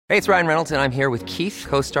Hey, it's Ryan Reynolds, and I'm here with Keith,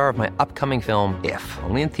 co-star of my upcoming film, If,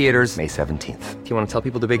 only in theaters May 17th. Do you want to tell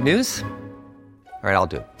people the big news? All right, I'll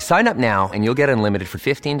do it. Sign up now and you'll get unlimited for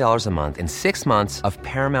 $15 a month and 6 months of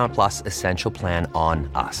Paramount Plus Essential Plan on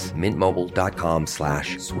us.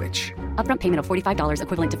 MintMobile.com/switch. Upfront payment of $45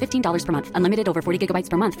 equivalent to $15 per month. Unlimited over 40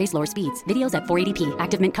 gigabytes per month. Face lower speeds. Videos at 480p.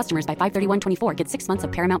 Active Mint customers by 531.24 get 6 months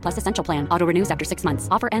of Paramount Plus Essential Plan. Auto renews after 6 months.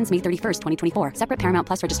 Offer ends May 31st, 2024. Separate Paramount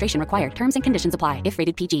Plus registration required. Terms and conditions apply if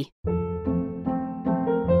rated PG.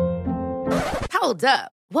 Hold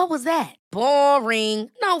up. What was that? Boring.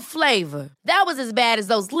 No flavor. That was as bad as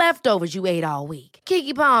those leftovers you ate all week.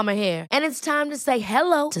 Keke Palmer here, and it's time to say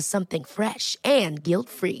hello to something fresh and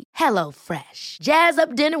guilt-free. Hello Fresh. Jazz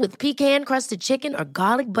up dinner with pecan-crusted chicken or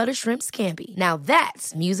garlic butter shrimp scampi. Now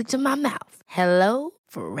that's music to my mouth. Hello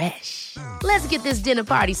Fresh. Let's get this dinner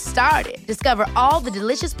party started. Discover all the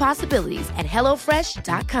delicious possibilities at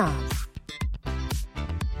hellofresh.com.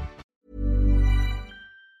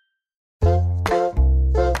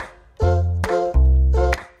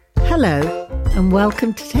 Hello and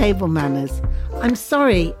welcome to Table Manners. I'm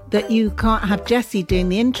sorry that you can't have Jessie doing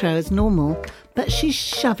the intro as normal, but she's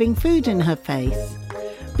shoving food in her face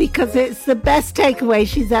because it's the best takeaway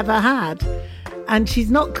she's ever had. And she's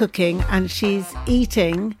not cooking and she's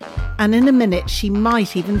eating, and in a minute she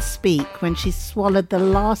might even speak when she's swallowed the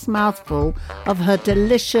last mouthful of her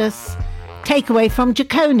delicious takeaway from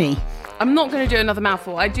Jaconi. I'm not going to do another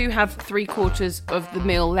mouthful. I do have 3/4 of the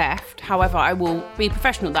meal left. However, I will be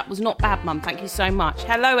professional. That was not bad, Mum. Thank you so much.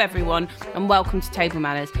 Hello, everyone, and welcome to Table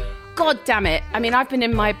Manners. God damn it. I mean, I've been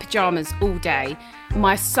in my pyjamas all day.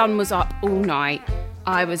 My son was up all night.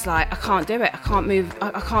 I was like, I can't do it. I can't move.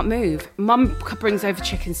 I can't move. Mum brings over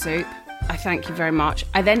chicken soup. I thank you very much.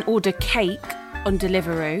 I then order cake on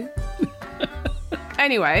Deliveroo.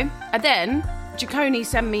 Anyway, and then Jaconi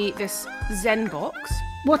sent me this Zen box.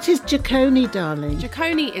 What is Jaconi, darling?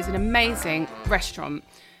 Jaconi is an amazing restaurant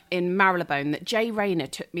in Marylebone that Jay Rayner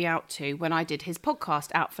took me out to when I did his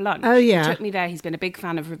podcast Out for Lunch. Oh, yeah. He took me there. He's been a big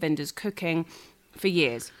fan of Ravinder's cooking for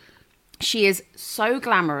years. She is so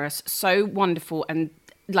glamorous, so wonderful, and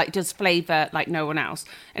like does flavour like no one else.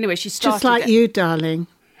 Anyway, she started... Just like you, darling.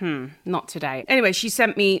 Not today. Anyway, she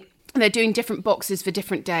sent me... They're doing different boxes for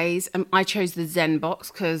different days. And I chose the Zen box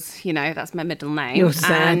because, you know, that's my middle name. You're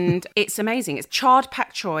Zen. And it's amazing. It's charred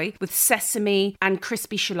pak choy with sesame and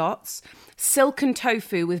crispy shallots, silken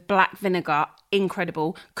tofu with black vinegar,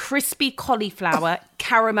 incredible, crispy cauliflower,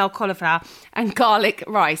 caramel cauliflower, and garlic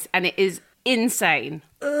rice. And it is insane.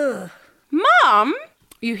 Ugh. Mum,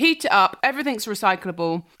 you heat it up. Everything's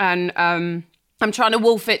recyclable. And I'm trying to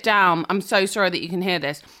wolf it down. I'm so sorry that you can hear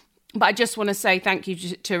this. But I just want to say thank you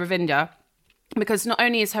to Ravinder, because not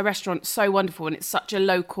only is her restaurant so wonderful and it's such a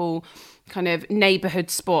local kind of neighbourhood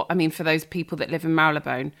spot, I mean, for those people that live in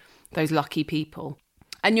Marylebone, those lucky people.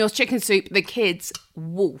 And your chicken soup, the kids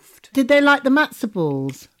wolfed. Did they like the matzo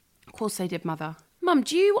balls? Of course they did, Mother. Mum,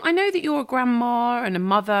 I know that you're a grandma and a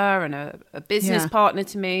mother and a business partner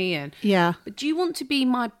to me. But do you want to be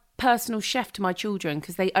my personal chef to my children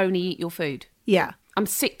because they only eat your food? Yeah. I'm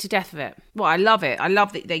sick to death of it. Well, I love it. I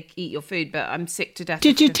love that they eat your food, but I'm sick to death.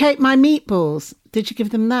 Did you take my meatballs? Did you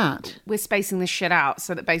give them that? We're spacing this shit out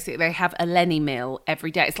so that basically they have a Lenny meal every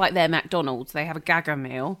day. It's like their McDonald's. They have a Gaga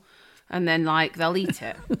meal and then like they'll eat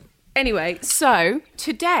it. Anyway, so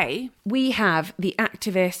today we have the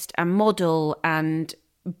activist and model and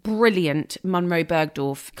brilliant Munro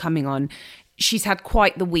Bergdorf coming on. She's had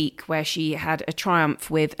quite the week where she had a triumph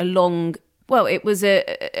with a long... Well, it was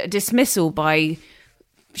a dismissal by...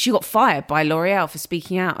 She got fired by L'Oreal for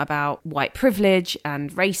speaking out about white privilege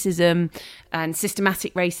and racism and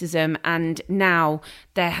systematic racism. And now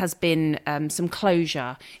there has been some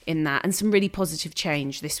closure in that and some really positive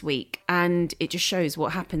change this week. And it just shows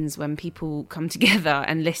what happens when people come together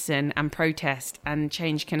and listen and protest, and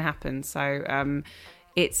change can happen. So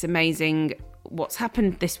it's amazing what's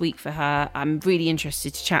happened this week for her. I'm really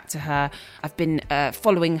interested to chat to her. I've been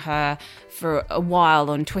following her for a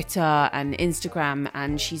while on Twitter and Instagram,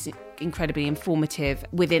 and she's incredibly informative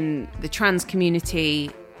within the trans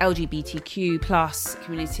community, LGBTQ plus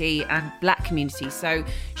community and black community. So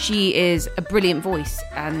she is a brilliant voice,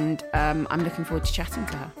 and I'm looking forward to chatting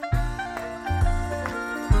to her.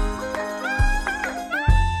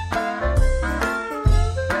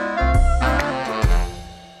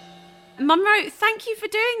 Munro, thank you for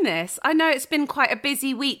doing this. I know it's been quite a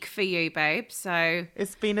busy week for you, babe. So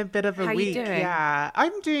it's been a bit of a week. How you doing? Yeah,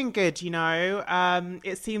 I'm doing good. You know,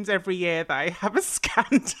 it seems every year that I have a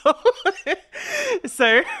scandal.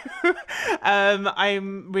 So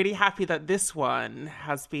I'm really happy that this one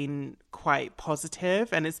has been quite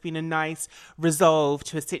positive, and it's been a nice resolve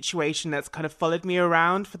to a situation that's kind of followed me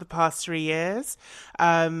around for the past 3 years.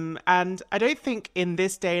 And I don't think in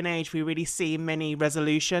this day and age we really see many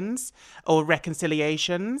resolutions or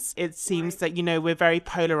reconciliations. It seems that, you know, we're very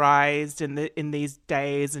polarized in these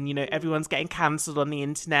days, and, you know, everyone's getting cancelled on the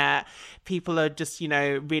internet. People are just, you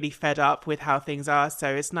know, really fed up with how things are.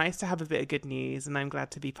 So it's nice to have a bit of good news, and I'm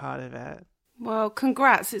glad to be part of it. Well,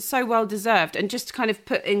 congrats. It's so well deserved. And just to kind of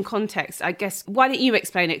put in context, I guess, why don't you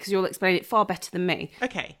explain it? Because you'll explain it far better than me.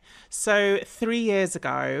 Okay. So 3 years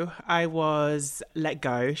ago, I was let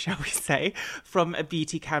go, shall we say, from a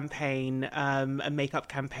beauty campaign, a makeup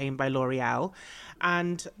campaign by L'Oreal.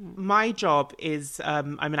 And my job is,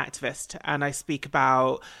 I'm an activist, and I speak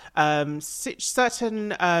about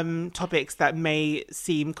certain topics that may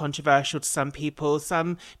seem controversial to some people.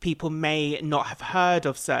 Some people may not have heard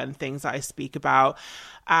of certain things that I speak about.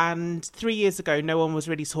 And 3 years ago, no one was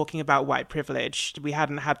really talking about white privilege. We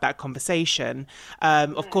hadn't had that conversation.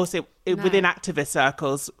 Of course, within activist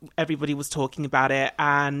circles, everybody was talking about it.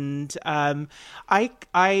 And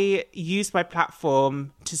I used my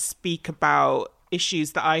platform to speak about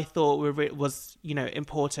issues that I thought was, you know,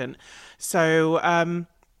 important. So,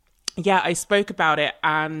 I spoke about it,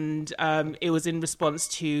 and it was in response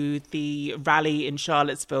to the rally in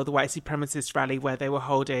Charlottesville, the white supremacist rally, where they were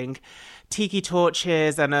holding tiki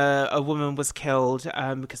torches, and a woman was killed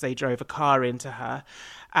because they drove a car into her.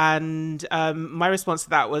 And my response to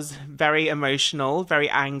that was very emotional, very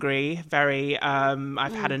angry, very,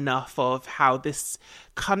 I've had enough of how this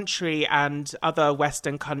country and other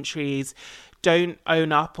Western countries don't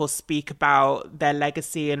own up or speak about their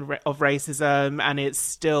legacy of racism, and it's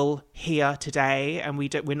still here today, and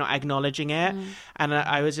we're not acknowledging it. And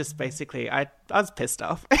I was just basically, I was pissed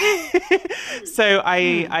off. So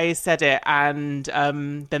I said it, and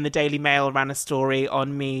then the Daily Mail ran a story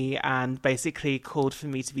on me and basically called for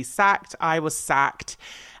me to be sacked. I was sacked,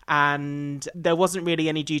 and there wasn't really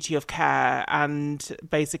any duty of care. And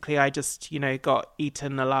basically I just, you know, got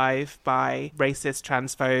eaten alive by racist,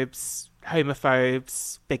 transphobes,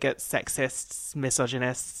 homophobes, bigots, sexists,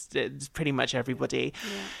 misogynists, it's pretty much everybody.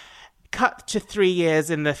 Yeah. Cut to 3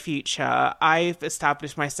 years in the future, I've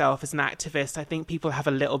established myself as an activist. I think people have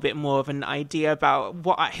a little bit more of an idea about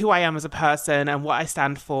who I am as a person and what I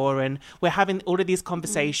stand for. And we're having all of these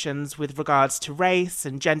conversations with regards to race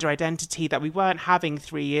and gender identity that we weren't having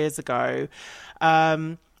 3 years ago.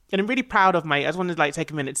 And I'm really proud of I just wanted to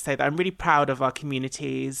take a minute to say that I'm really proud of our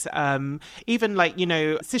communities, even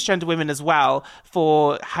cisgender women as well,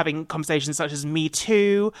 for having conversations such as Me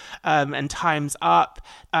Too and Time's Up,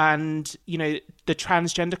 and, you know, the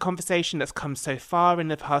transgender conversation that's come so far in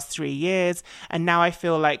the past 3 years. And now I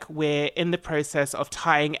feel like we're in the process of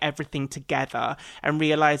tying everything together and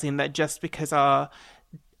realizing that just because our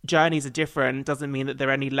journeys are different doesn't mean that they're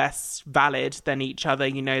any less valid than each other,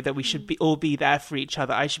 you know, that we should all be there for each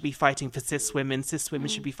other. I should be fighting for cis women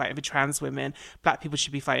should be fighting for trans women, black people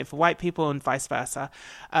should be fighting for white people, and vice versa.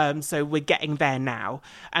 So we're getting there now.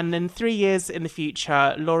 And then 3 years in the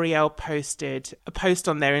future, L'Oreal posted a post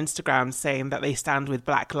on their Instagram saying that they stand with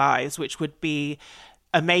Black Lives, which would be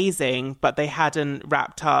amazing, but they hadn't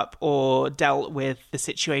wrapped up or dealt with the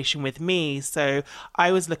situation with me. So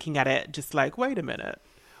I was looking at it just like, wait a minute,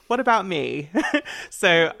 what about me?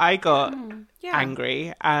 So I got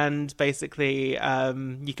angry, and basically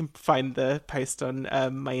you can find the post on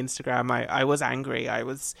my Instagram. I was angry. I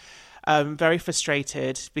was very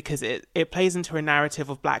frustrated because it plays into a narrative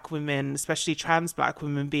of black women, especially trans black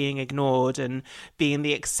women, being ignored and being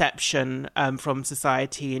the exception from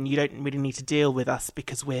society, and you don't really need to deal with us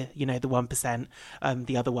because we're, you know, the 1%,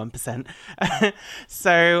 the other 1%.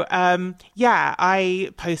 So I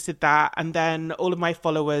posted that, and then all of my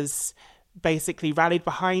followers basically rallied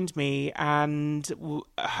behind me and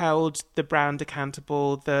held the brand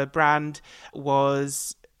accountable. The brand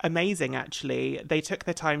was amazing, actually. They took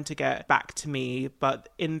their time to get back to me, but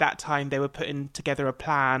in that time they were putting together a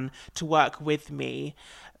plan to work with me.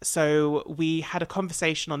 So we had a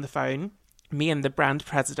conversation on the phone, me and the brand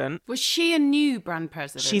president. Was she a new brand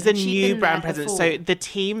president? She's a new brand president. So the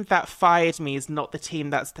team that fired me is not the team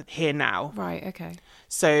that's here now. Right, okay.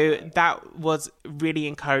 So that was really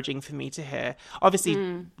encouraging for me to hear.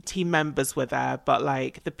 Obviously, team members were there, but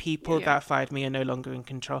like the people that fired me are no longer in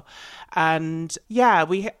control. And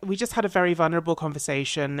we just had a very vulnerable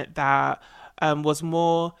conversation that was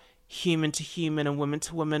more human to human and woman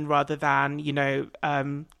to woman, rather than, you know,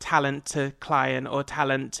 talent to client or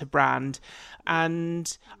talent to brand.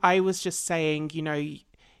 And I was just saying, you know,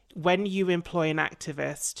 when you employ an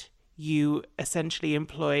activist, you essentially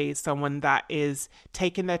employ someone that is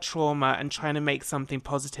taking their trauma and trying to make something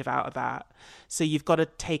positive out of that. So you've got to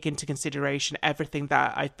take into consideration everything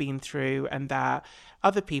that I've been through and that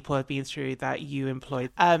other people have been through that you employed.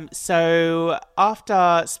 So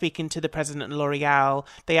after speaking to the president of L'Oreal,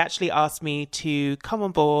 they actually asked me to come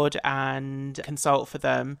on board and consult for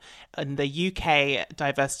them in the UK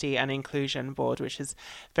Diversity and Inclusion Board, which is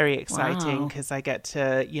very exciting because I get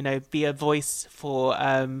to, you know, be a voice for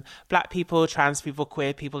Black people, trans people,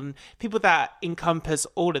 queer people, and people that encompass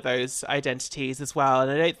all of those identities as well. And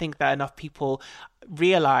I don't think that enough people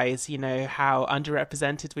realize, you know, how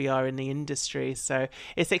underrepresented we are in the industry. So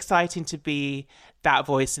it's exciting to be that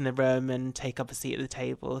voice in the room and take up a seat at the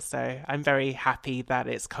table. So I'm very happy that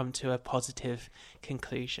it's come to a positive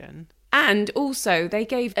conclusion. And also, they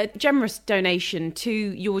gave a generous donation to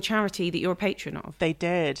your charity that you're a patron of. They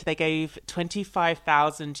did. They gave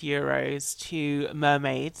 25,000 euros to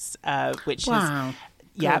Mermaids, which is...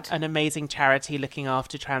 Yeah, an amazing charity looking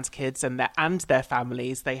after trans kids and their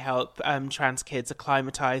families. They help trans kids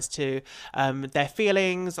acclimatise to their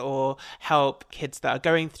feelings, or help kids that are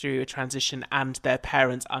going through a transition and their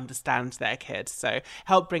parents understand their kids. So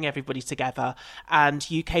help bring everybody together. And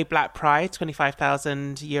UK Black Pride,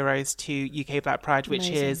 25,000 euros to UK Black Pride, which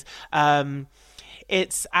is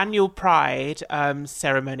its annual Pride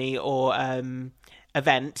ceremony or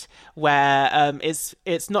event where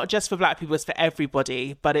it's not just for Black people, it's for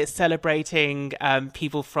everybody, but it's celebrating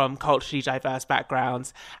people from culturally diverse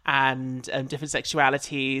backgrounds and different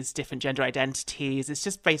sexualities, different gender identities. It's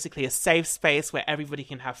just basically a safe space where everybody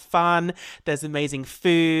can have fun. There's amazing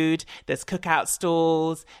food, there's cookout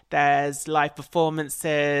stalls, there's live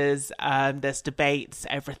performances, there's debates,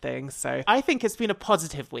 everything. So I think it's been a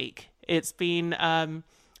positive week. It's been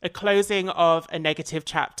a closing of a negative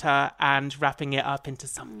chapter and wrapping it up into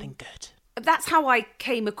something good. That's how I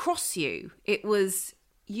came across you. It was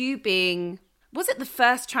you being... Was it the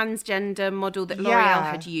first transgender model that L'Oreal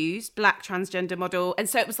had used? Black transgender model. And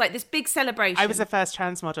so it was like this big celebration. I was the first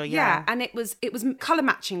trans model, yeah. And it was colour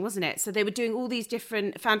matching, wasn't it? So they were doing all these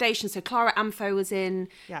different foundations. So Clara Amfo was in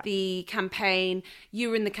the campaign. You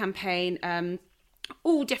were in the campaign.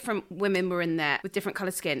 All different women were in there with different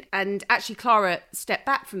coloured skin. And actually Clara stepped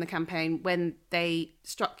back from the campaign when they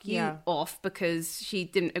struck you off because she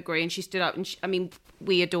didn't agree, and she stood up. And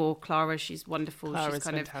we adore Clara. She's wonderful. Clara's She's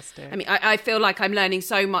kind fantastic. of, I feel like I'm learning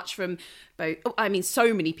so much from both.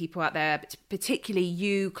 So many people out there, but particularly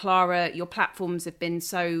you, Clara. Your platforms have been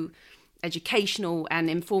so educational and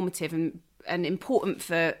informative and important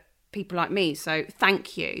for people like me. So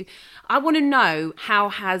thank you. I want to know, how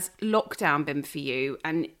has lockdown been for you,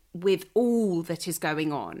 and with all that is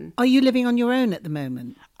going on? Are you living on your own at the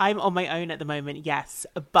moment? I'm on my own at the moment, yes.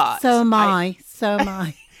 But so am I.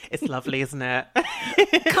 It's lovely, isn't it?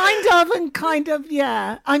 kind of,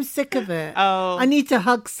 yeah. I'm sick of it. Oh. I need to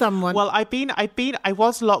hug someone. Well, I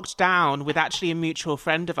was locked down with actually a mutual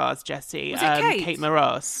friend of ours, Jessie. Was it Kate?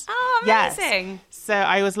 Moros. Oh, amazing. Yes. So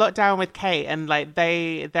I was locked down with Kate, and like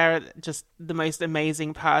they're just the most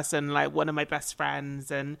amazing person, like one of my best friends.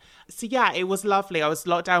 And so, yeah, it was lovely. I was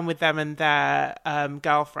locked down with them and their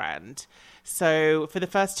girlfriend. So for the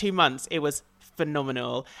first 2 months, it was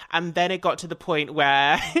phenomenal. And then it got to the point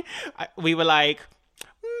where we were like,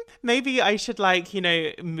 maybe I should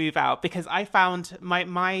move out, because I found my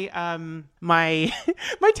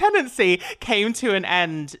tenancy came to an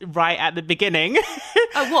end right at the beginning.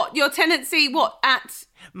 What? Your tenancy? What? At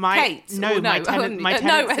Kate's? My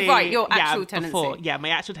tenancy. Right, your actual tenancy. My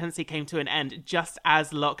actual tenancy came to an end just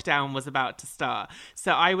as lockdown was about to start.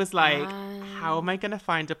 So I was like, how am I going to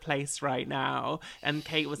find a place right now? And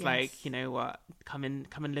Kate was like, you know what? Come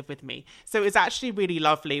and live with me. So it was actually really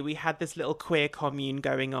lovely. We had this little queer commune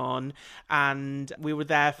going on, and we were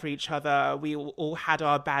there for each other. We all had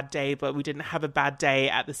our bad day, but we didn't have a bad day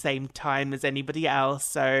at the same time as anybody else.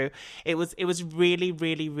 So it was really,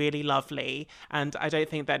 really, really lovely. And I don't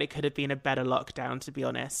think that it could have been a better lockdown, to be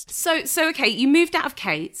honest. So okay, you moved out of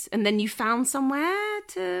Kate's and then you found somewhere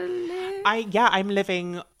to live? I'm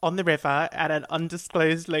living on the river at an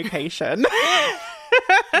undisclosed location.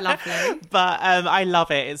 Lovely. But I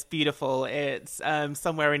love it. It's beautiful. It's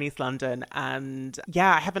somewhere in East London. And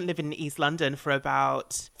I haven't lived in East London for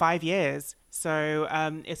about 5 years. So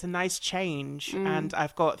it's a nice change. And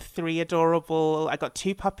I've got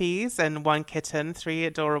 2 puppies and 1 kitten, 3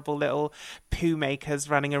 adorable little poo makers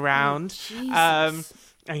running around.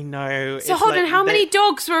 I know. So hold on, how many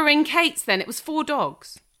dogs were in Kate's then? It was 4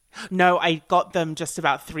 dogs. No, I got them just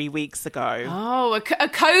about 3 weeks ago. Oh, a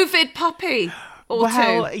COVID puppy. Or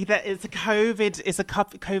well, two. It's a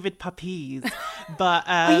COVID puppies. But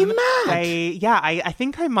Are you mad? I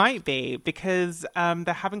think I might be, because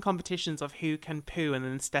they're having competitions of who can poo and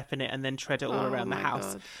then step in it and then tread it all around the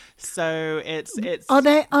house. God. So it's Are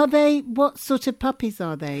they? What sort of puppies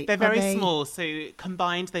are they? they're very small, so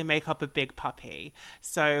combined they make up a big puppy.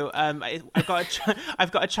 So I've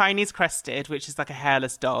got a Chinese crested, which is like a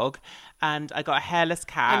hairless dog, and I got a hairless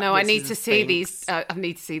cat. I know. I which need is to a see Sphinx. these. I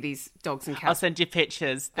need to see these dogs and I'll cats. send you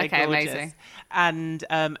pictures. They're Okay, gorgeous. amazing. And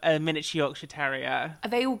a miniature Yorkshire Terrier. Are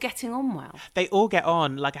they all getting on well? They all get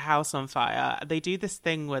on like a house on fire. They do this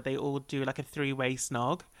thing where they all do like a 3-way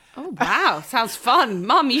snog. Oh wow, sounds fun,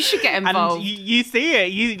 Mum. You should get involved. And you see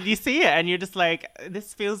it, you see it, and you're just like,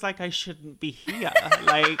 this feels like I shouldn't be here.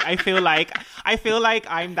 Like I feel like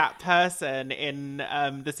I'm that person in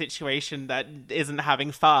the situation that isn't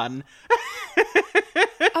having fun.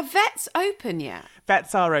 Are vets open yet?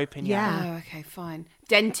 Vets are open, yeah. Oh, okay, fine.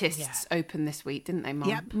 Dentists opened this week, didn't they, Mum?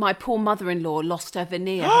 Yep. My poor mother-in-law lost her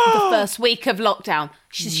veneer the first week of lockdown.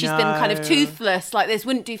 She's been kind of toothless like this,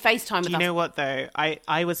 wouldn't do FaceTime with Do you us. know what though? I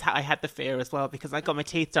had the fear as well, because I got my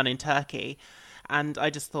teeth done in Turkey, and I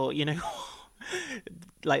just thought,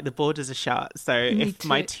 like the borders are shut, so if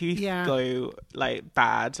my teeth go like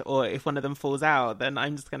bad, or if one of them falls out, then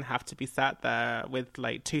I'm just gonna have to be sat there with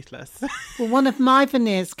like toothless. Well, one of my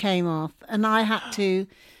veneers came off, and I had to.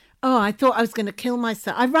 Oh, I thought I was going to kill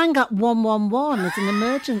myself. I rang up 111 as an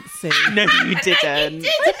emergency. No, you didn't.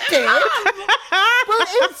 I did.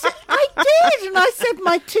 I did, and I said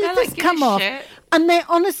my tooth They're like, has give come a off. shit. And they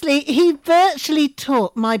honestly, he virtually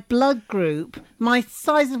took my blood group, my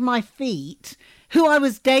size of my feet, who I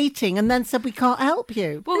was dating, and then said, "We can't help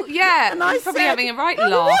you." Well, yeah, And I you're probably said, having a right "Well,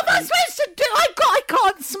 laugh. What am I supposed to do? I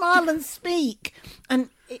can't smile and speak. And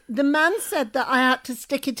the man said that I had to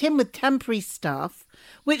stick it in with temporary stuff,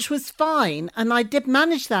 which was fine, and I did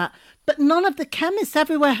manage that. But none of the chemists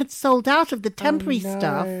everywhere had sold out of the temporary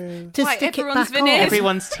stuff to Right, stick it everyone's back on. veneers.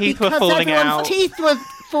 Everyone's teeth were Because falling everyone's out. teeth were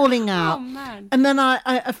falling out. Oh, man. And then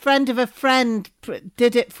a friend of a friend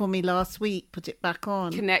did it for me last week, put it back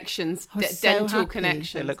on. Connections, I was so dental happy. They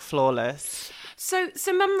connections. look flawless. So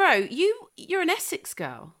Munro, you're an Essex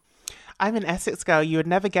girl. I'm an Essex girl. You would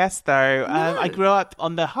never guess, though. I grew up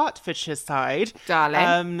on the Hertfordshire side.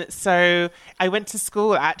 Darling. So I went to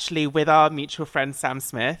school, actually, with our mutual friend, Sam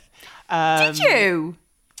Smith. Did you?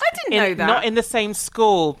 I didn't know that. Not in the same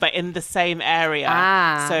school, but in the same area.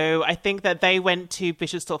 Ah. So I think that they went to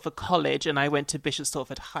Bishop Stortford College and I went to Bishop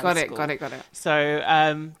Stortford High School. Got it.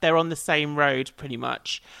 So they're on the same road pretty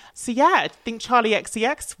much. So yeah, I think Charlie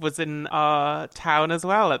XCX was in our town as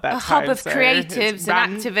well at that time. hub of So creatives it's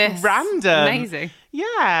and activists. Random. Amazing.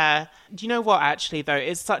 Yeah. Do you know what, actually, though?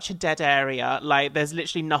 It's such a dead area. Like, there's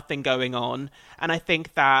literally nothing going on. And I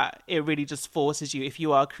think that it really just forces you, if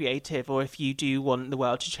you are creative or if you do want the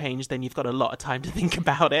world to change, then you've got a lot of time to think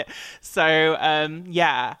about it. So,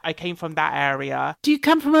 yeah, I came from that area. Do you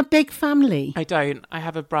come from a big family? I don't. I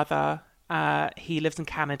have a brother. He lives in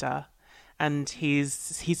Canada. And he's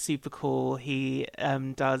super cool. He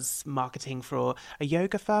does marketing for a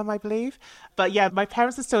yoga firm, I believe. But yeah, my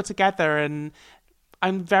parents are still together, and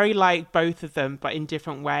I'm very like both of them, but in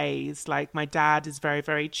different ways. Like, my dad is very,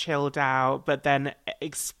 very chilled out, but then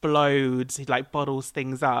explodes. He like bottles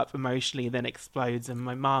things up emotionally, then explodes. And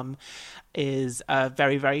my mum is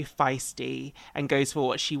very, very feisty and goes for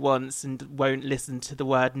what she wants and won't listen to the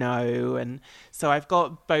word no. And so I've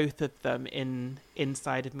got both of them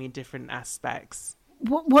inside of me in different aspects.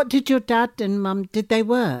 What did your dad and mum, did they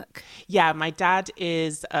work? Yeah, my dad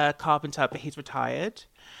is a carpenter, but he's retired.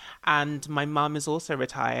 And my mum is also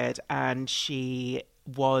retired, and she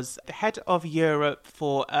was the head of Europe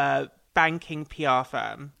for a banking PR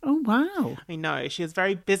firm. Oh, wow. I know, she was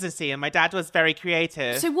very businessy, and my dad was very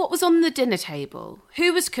creative. So what was on the dinner table?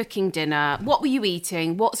 Who was cooking dinner? What were you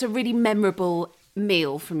eating? What's a really memorable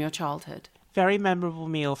meal from your childhood? Very memorable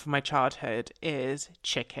meal from my childhood is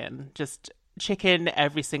chicken. Just chicken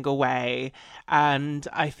every single way. And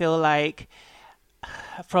I feel like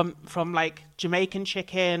from like Jamaican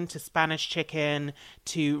chicken to Spanish chicken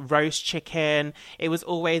to roast chicken, it was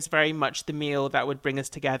always very much the meal that would bring us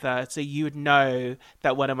together. So you would know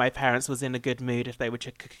that one of my parents was in a good mood if they were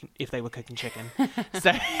cooking chicken.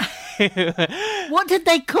 So What did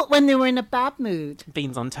they cook when they were in a bad mood?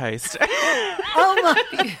 beans on toast. Oh,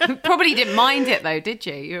 my. Probably didn't mind it though, did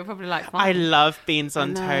you? You were probably like, fine. I love beans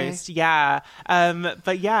on know. toast. Yeah.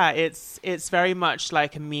 But yeah, it's very much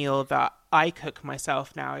like a meal that I cook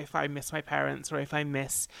myself now. If I miss my parents or if I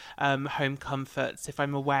miss home comforts, if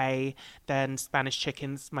I'm away, then Spanish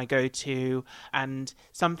chicken's my go-to, and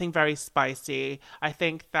something very spicy. I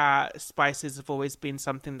think that spices have always been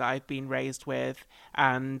something that I've been raised with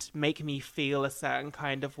and make me feel a certain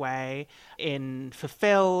kind of way, in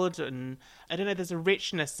fulfilled, and I don't know, there's a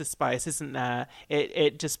richness to spice, isn't there?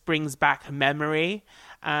 It just brings back a memory,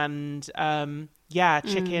 and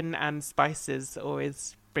chicken and spices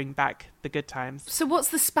always bring back the good times. So what's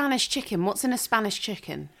the Spanish chicken? What's in a Spanish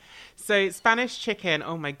chicken? So Spanish chicken,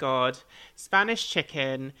 oh my God. Spanish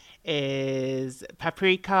chicken is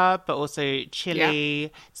paprika, but also chili. Yeah.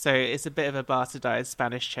 So it's a bit of a bastardized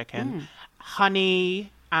Spanish chicken.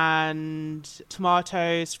 Honey and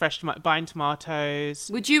tomatoes, fresh vine tomatoes.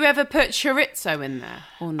 Would you ever put chorizo in there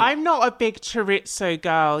or not? I'm not a big chorizo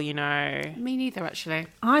girl, you know. Me neither, actually.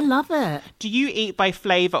 I love it. Do you eat by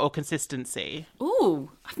flavour or consistency?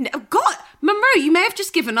 Ooh, God, Monroe, you may have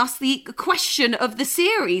just given us the question of the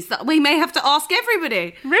series that we may have to ask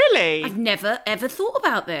everybody. Really? I've never, ever thought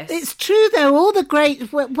about this. It's true, though. All the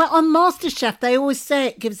great... Well, on MasterChef, they always say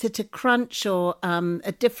it gives it a crunch or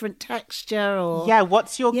a different texture or... Yeah,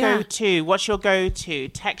 what's your go-to? What's your go-to?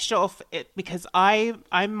 Texture of it? Because I'm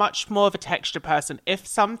much more of a texture person. If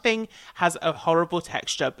something has a horrible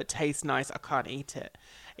texture but tastes nice, I can't eat it.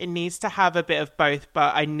 It needs to have a bit of both,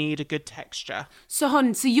 but I need a good texture. So,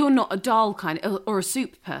 hon, so you're not a dal kind of, or a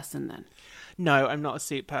soup person then? No, I'm not a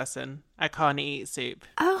soup person. I can't eat soup.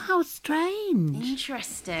 Oh, how strange.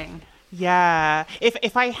 Interesting. Yeah.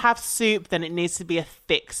 If I have soup, then it needs to be a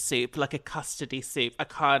thick soup, like a custardy soup. I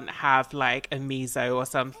can't have like a miso or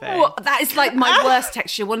something. Oh, that is like my worst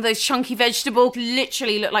texture. One of those chunky vegetables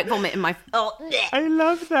literally look like vomit in my... Oh, I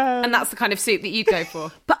love them. and that's the kind of soup that you'd go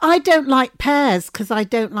for. But I don't like pears because I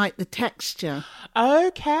don't like the texture.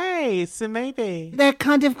 Okay, so maybe. They're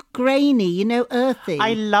kind of grainy, you know, earthy.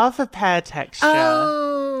 I love a pear texture.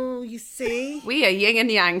 Oh, you see? We are yin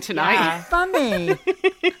and yang tonight. Yeah. Funny.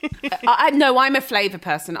 No, I'm a flavour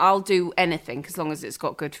person. I'll do anything as long as it's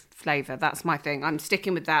got good flavour. That's my thing. I'm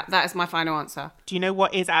sticking with that. That is my final answer. Do you know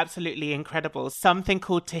what is absolutely incredible? Something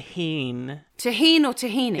called tahine. Tahine or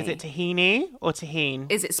tahini? Is it tahini or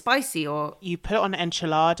tahine? Is it spicy or... You put it on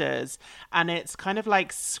enchiladas and it's kind of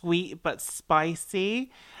like sweet but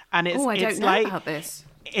spicy. And it's, I don't know about this.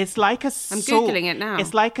 It's like a I'm Googling it now.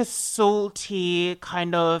 It's like a salty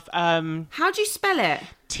kind of... How do you spell it?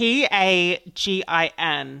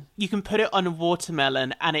 Tagin. You can put it on a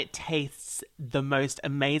watermelon and it tastes the most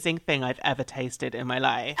amazing thing I've ever tasted in my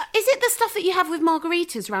life. Is it the stuff that you have with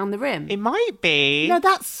margaritas round the rim? It might be. No,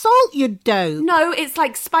 that's salt, you dope. No, it's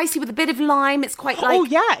like spicy with a bit of lime. It's quite like... Oh,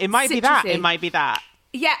 yeah, it might be that. citrusy. It might be that.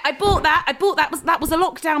 Yeah, I bought that. That was a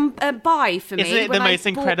lockdown buy for me. Isn't it the most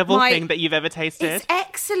incredible thing that you've ever tasted? It's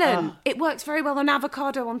excellent. It works very well on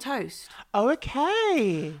avocado on toast. Oh,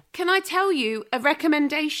 okay. Can I tell you a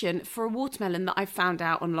recommendation for a watermelon that I found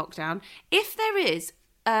out on lockdown? If there is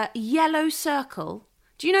a yellow circle...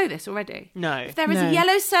 Do you know this already? No. If there is a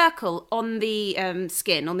yellow circle on the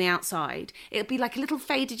skin, on the outside, it'll be like a little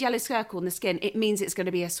faded yellow circle on the skin. It means it's going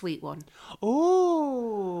to be a sweet one.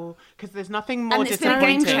 Oh, because there's nothing more And it's been a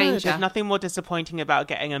disappointing. game changer. There's nothing more disappointing about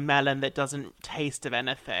getting a melon that doesn't taste of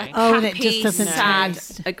anything. Oh, and it Happy, just doesn't sad.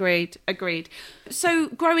 taste. Agreed. So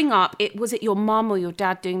growing up, was it your mum or your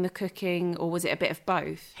dad doing the cooking, or was it a bit of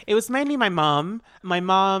both? It was mainly my mum. My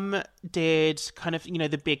mum did kind of,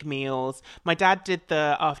 the big meals. My dad did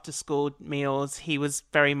the after school meals. He was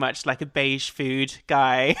very much like a beige food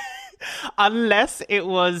guy. Unless it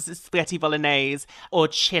was spaghetti bolognese or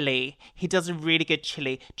chili. He does a really good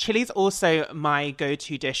chili. Chili's also my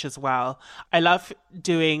go-to dish as well. I love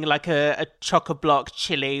doing like a chock-a-block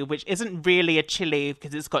chili, which isn't really a chili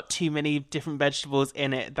because it's got too many different vegetables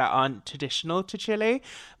in it that aren't traditional to chili.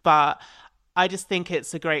 But I just think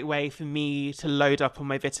it's a great way for me to load up on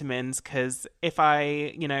my vitamins, because if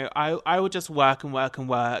I will just work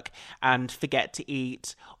and forget to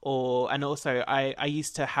eat, and also I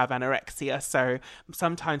used to have anorexia, so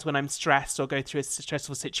sometimes when I'm stressed or go through a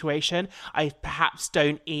stressful situation, I perhaps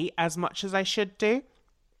don't eat as much as I should do.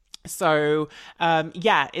 So,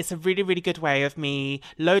 it's a really, really good way of me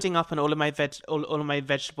loading up on all of my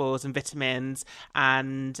vegetables and vitamins.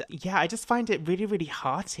 And I just find it really, really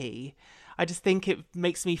hearty. I just think it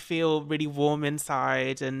makes me feel really warm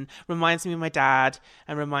inside and reminds me of my dad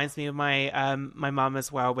and reminds me of my my mum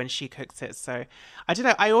as well when she cooks it. So I don't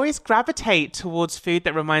know. I always gravitate towards food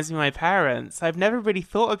that reminds me of my parents. I've never really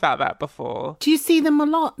thought about that before. Do you see them a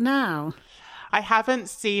lot now? I haven't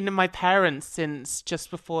seen my parents since just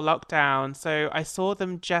before lockdown. So I saw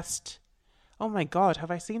them oh my God, have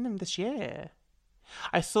I seen them this year?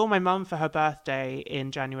 I saw my mum for her birthday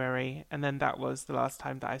in January, and then that was the last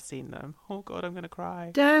time that I've seen them. Oh, God, I'm going to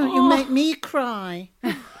cry. Don't you make me cry.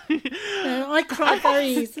 No, I cry very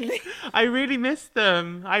easily. I really miss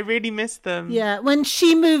them. Yeah, when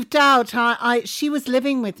she moved out, she was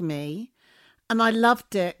living with me, and I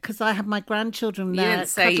loved it because I had my grandchildren there. You didn't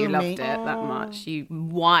say you loved me. it that much. You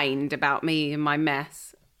whined about me and my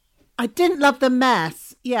mess. I didn't love the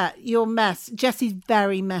mess. Yeah, your mess. Jessie's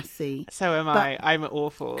very messy. So am I. I'm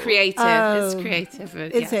awful. Creative. Oh. It's creative.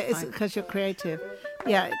 Is it? Is it because you're creative?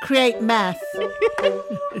 Yeah, create mess.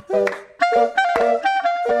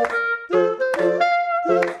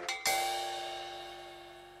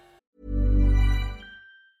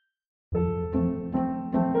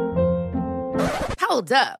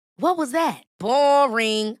 Hold up. What was that?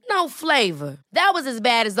 Boring. No flavor. That was as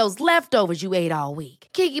bad as those leftovers you ate all week.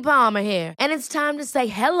 Keke Palmer here, and it's time to say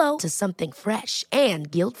hello to something fresh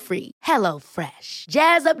and guilt-free. Hello Fresh.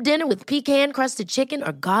 Jazz up dinner with pecan-crusted chicken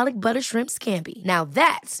or garlic butter shrimp scampi. Now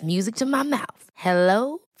that's music to my mouth.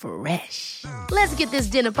 Hello Fresh. Let's get this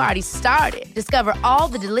dinner party started. Discover all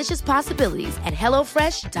the delicious possibilities at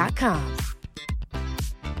hellofresh.com.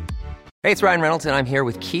 Hey, it's Ryan Reynolds, and I'm here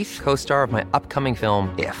with Keith, co-star of my upcoming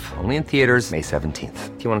film, If, only in theaters May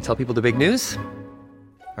 17th. Do you want to tell people the big news?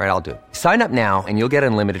 All right, I'll do it. Sign up now and you'll get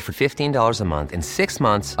unlimited for $15 a month and 6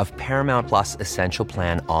 months of Paramount Plus Essential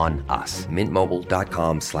Plan on us.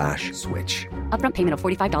 MintMobile.com/switch. Upfront payment of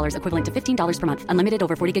 $45 equivalent to $15 per month. Unlimited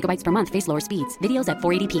over 40 gigabytes per month. Face lower speeds. Videos at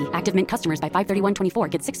 480p. Active Mint customers by 531.24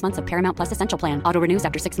 get 6 months of Paramount Plus Essential Plan. Auto renews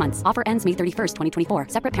after 6 months. Offer ends May 31st, 2024.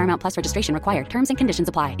 Separate Paramount Plus registration required. Terms and conditions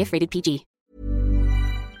apply if rated PG.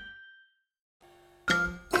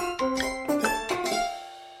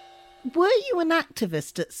 Were you an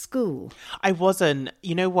activist at school? I wasn't.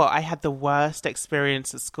 You know what? I had the worst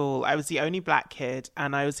experience at school. I was the only black kid,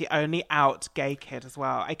 and I was the only out gay kid as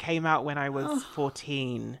well. I came out when I was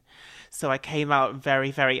 14. So I came out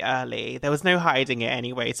very, very early. There was no hiding it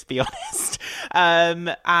anyway, to be honest.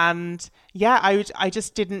 And yeah, I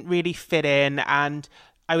just didn't really fit in, and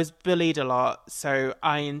I was bullied a lot. So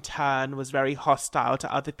I, in turn, was very hostile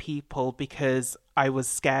to other people because I was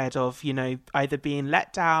scared of, you know, either being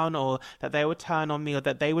let down or that they would turn on me or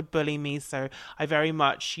that they would bully me. So I very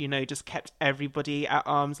much, you know, just kept everybody at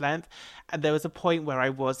arm's length. And there was a point where I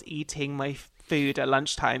was eating my food at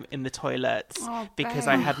lunchtime in the toilets because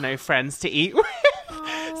I had no friends to eat with.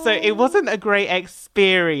 So it wasn't a great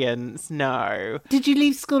experience, no. Did you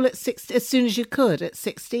leave school at as soon as you could at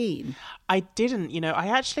 16? I didn't, you know,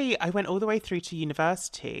 I went all the way through to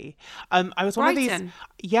university. I was one of these,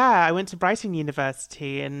 I went to Brighton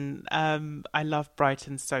University, and I love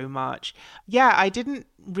Brighton so much. Yeah, I didn't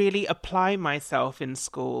really apply myself in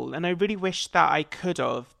school, and I really wish that I could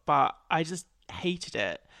have, but I just hated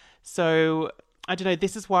it. So I don't know,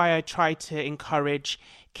 this is why I try to encourage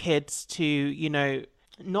kids to, you know,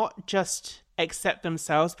 not just accept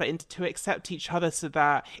themselves, but to accept each other so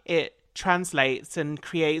that it translates and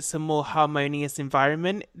creates a more harmonious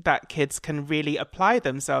environment that kids can really apply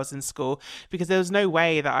themselves in school. Because there was no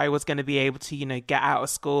way that I was going to be able to, you know, get out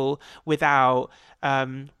of school without,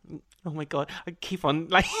 oh my God, I keep on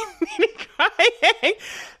like crying.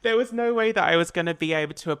 There was no way that I was going to be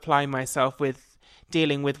able to apply myself with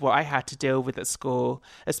dealing with what I had to deal with at school,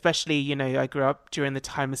 especially, you know, I grew up during the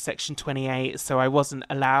time of Section 28, so I wasn't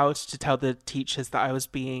allowed to tell the teachers that I was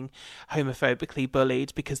being homophobically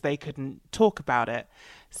bullied because they couldn't talk about it.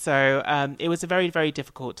 So it was a very, very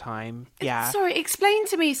difficult time. Yeah. Sorry, explain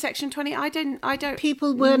to me Section 20. I don't.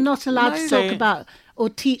 People were not allowed to talk about or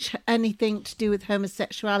teach anything to do with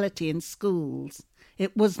homosexuality in schools.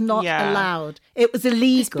 It was not allowed. It was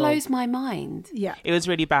illegal. This blows my mind. Yeah. It was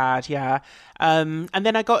really bad, yeah. And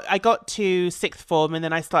then I got to sixth form, and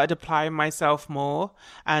then I started applying myself more,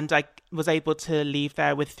 and I was able to leave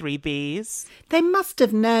there with 3 Bs. They must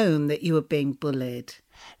have known that you were being bullied.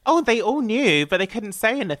 Oh, they all knew, but they couldn't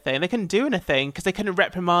say anything. They couldn't do anything because they couldn't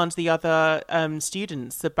reprimand the other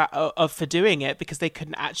students for doing it because they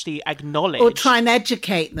couldn't actually acknowledge. Or try and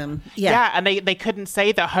educate them. Yeah, and they couldn't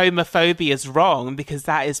say that homophobia is wrong because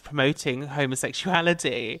that is promoting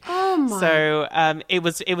homosexuality. Oh my. So it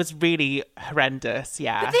was really horrendous,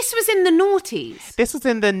 yeah. But this was in the noughties. This was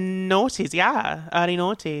in the noughties, yeah, early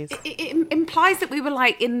noughties. It implies that we were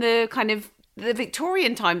like in the kind of the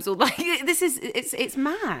Victorian times, or like it's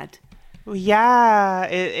mad. Yeah,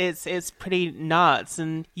 it's pretty nuts.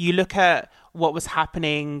 And you look at what was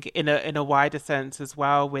happening in a wider sense as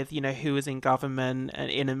well, with, you know, who was in government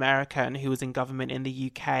in America and who was in government in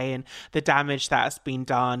the UK, and the damage that has been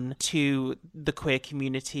done to the queer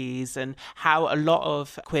communities, and how a lot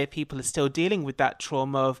of queer people are still dealing with that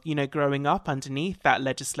trauma of, you know, growing up underneath that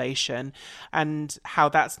legislation, and how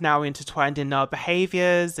that's now intertwined in our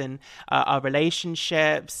behaviors and our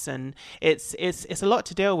relationships. And it's a lot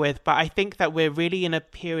to deal with, but I think that we're really in a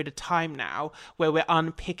period of time now where we're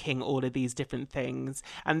unpicking all of these different things.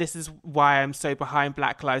 And this is why I'm so behind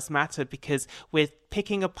Black Lives Matter, because we're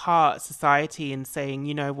picking apart society and saying,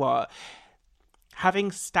 you know what,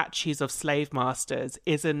 having statues of slave masters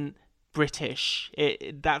isn't British.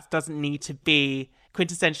 That doesn't need to be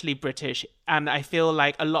quintessentially British. And I feel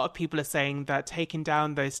like a lot of people are saying that taking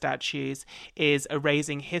down those statues is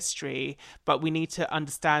erasing history, but we need to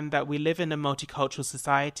understand that we live in a multicultural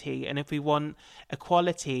society, and if we want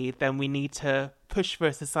equality, then we need to push for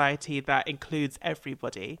a society that includes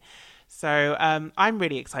everybody. So I'm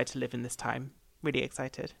really excited to live in this time. Really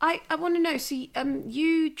excited. I want to know, so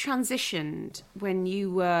you transitioned when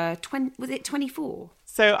you were 24?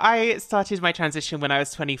 So I started my transition when I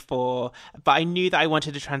was 24, but I knew that I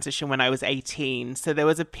wanted to transition when I was 18. So there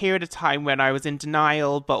was a period of time when I was in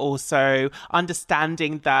denial, but also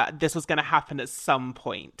understanding that this was going to happen at some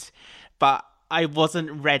point. But I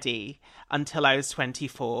wasn't ready until I was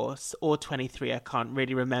 24 or 23. I can't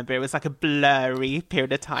really remember. It was like a blurry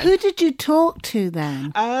period of time. Who did you talk to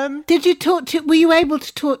then? Were you able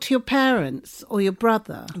to talk to your parents or your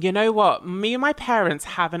brother? You know what? Me and my parents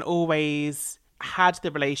haven't always had the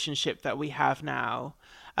relationship that we have now.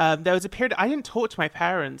 There was a period I didn't talk to my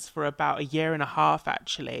parents for about a year and a half,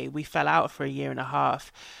 actually. We fell out for a year and a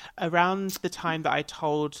half. Around the time that I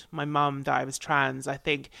told my mum that I was trans, I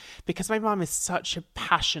think because my mum is such a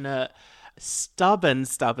passionate, stubborn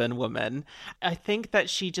woman, I think that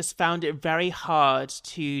she just found it very hard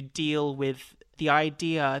to deal with the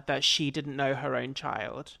idea that she didn't know her own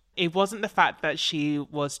child. It wasn't the fact that she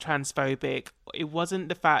was transphobic. It wasn't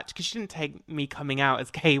the fact, because she didn't take me coming out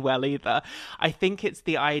as gay well either. I think it's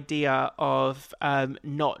the idea of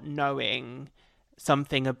not knowing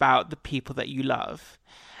something about the people that you love.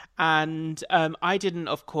 And I didn't,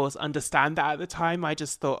 of course, understand that at the time. I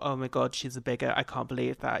just thought, oh my God, she's a bigot. I can't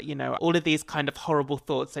believe that. You know, all of these kind of horrible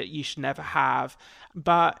thoughts that you should never have.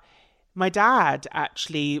 But my dad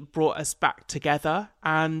actually brought us back together,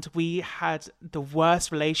 and we had the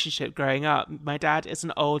worst relationship growing up. My dad is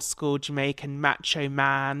an old school Jamaican macho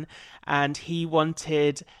man, and he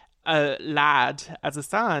wanted a lad as a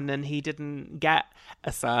son, and he didn't get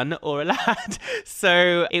a son or a lad.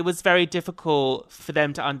 So it was very difficult for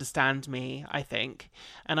them to understand me, I think.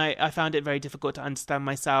 And I found it very difficult to understand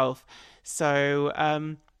myself. So,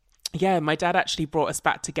 yeah, my dad actually brought us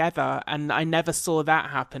back together, and I never saw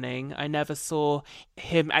that happening. I never saw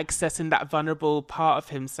him accessing that vulnerable part of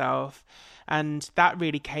himself. And that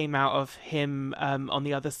really came out of him on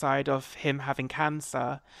the other side of him having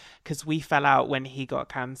cancer, because we fell out when he got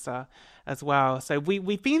cancer as well. So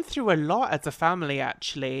we've been through a lot as a family,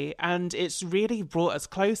 actually, and it's really brought us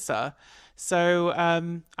closer. So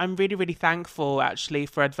I'm really, really thankful, actually,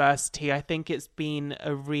 for adversity. I think it's been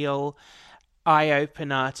a real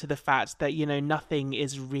eye-opener to the fact that, you know, nothing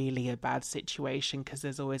is really a bad situation, because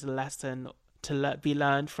there's always a lesson to be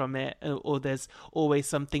learned from it, or there's always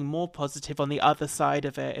something more positive on the other side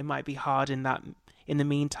of it. It might be hard in the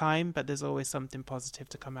meantime, but there's always something positive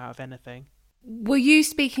to come out of anything. Were you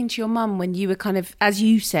speaking to your mum when you were kind of, as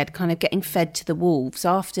you said, kind of getting fed to the wolves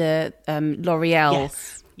after L'Oreal?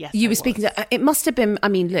 Yes, you were speaking to, it must have been, I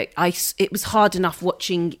mean, look, it was hard enough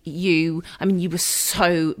watching you. I mean, you were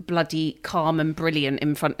so bloody calm and brilliant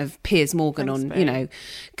in front of Piers Morgan. Thanks, on, babe.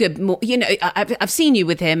 You know, I've seen you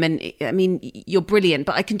with him, and I mean, you're brilliant,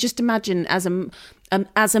 but I can just imagine as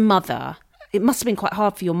a mother, it must have been quite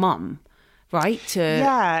hard for your mum. Right?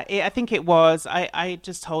 I think it was. I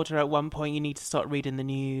just told her at one point, you need to start reading the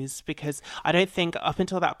news, because I don't think up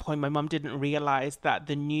until that point my mum didn't realise that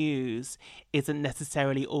the news isn't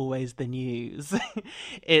necessarily always the news.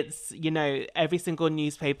 It's, you know, every single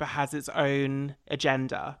newspaper has its own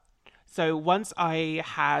agenda. So once I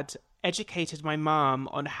had educated my mum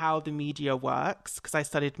on how the media works, because I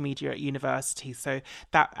studied media at university, so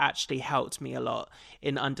that actually helped me a lot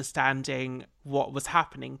in understanding what was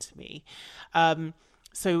happening to me. It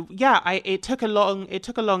took a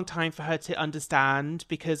long time for her to understand,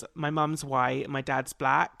 because my mum's white, my dad's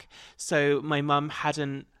black, so my mum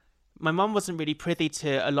wasn't really privy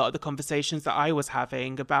to a lot of the conversations that I was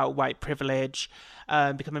having about white privilege,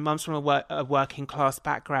 because my mum's from a working class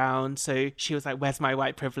background. So she was like, where's my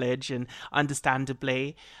white privilege? And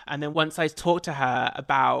understandably. And then once I talked to her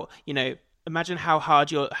about, you know, imagine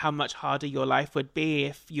how much harder your life would be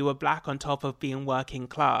if you were black on top of being working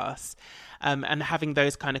class. And having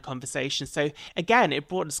those kind of conversations. So again, it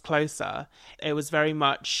brought us closer. It was very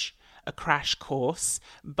much a crash course,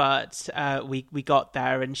 but we got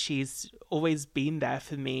there, and she's always been there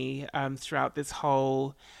for me throughout this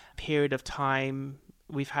whole period of time.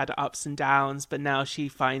 We've had ups and downs, but now she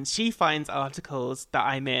finds articles that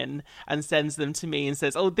I'm in and sends them to me and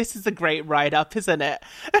says, "Oh, this is a great write-up, isn't it?"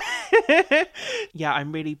 Yeah,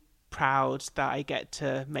 I'm really proud that I get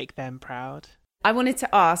to make them proud. I wanted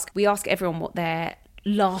to ask, we ask everyone what their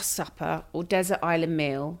last supper or desert island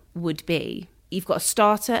meal would be. You've got a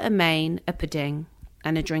starter, a main, a pudding,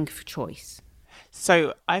 and a drink of choice.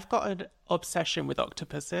 So I've got an obsession with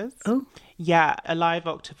octopuses. Oh. Yeah, alive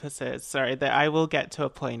octopuses. Sorry, that I will get to a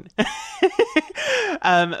point.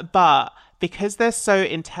 But because they're so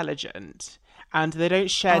intelligent and they don't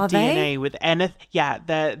share DNA with anything. Yeah,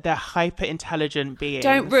 they're hyper intelligent beings.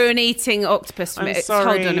 Don't ruin eating octopus for me. Sorry,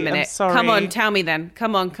 hold on a minute. I'm sorry. Come on, tell me then.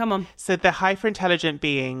 Come on. So they're hyper intelligent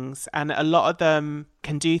beings, and a lot of them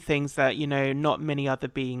can do things that, you know, not many other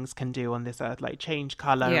beings can do on this earth, like change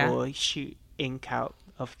color or shoot ink out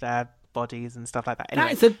of their bodies and stuff like that. Anyway.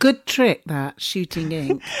 That is a good trick, that, shooting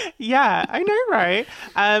ink. Yeah, I know, right?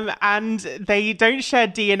 And they don't share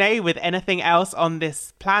DNA with anything else on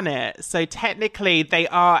this planet. So technically, they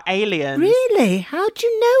are aliens. Really? How do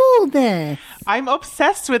you know all this? I'm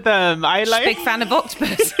obsessed with them. Big fan of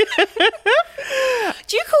octopus.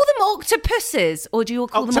 Do you call them octopuses or do you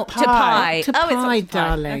call them octopi? Octopi, Oh, it's octopi,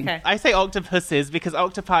 darling. Okay. I say octopuses because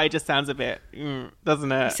octopi just sounds a bit,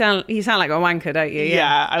 doesn't it? You sound like a wanker, don't you?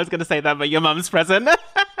 Yeah, I was going to say that, but your mum's present.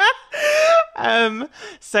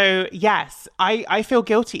 So yes, I feel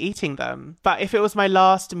guilty eating them. But if it was my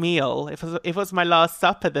last meal, if it was my last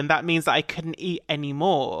supper, then that means that I couldn't eat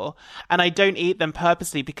anymore. And I don't eat them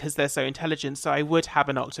purposely because they're so intelligent. So I would have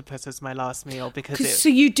an octopus as my last meal because So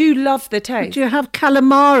you do love the taste. Do you have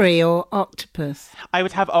calamari or octopus? I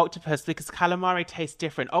would have octopus because calamari tastes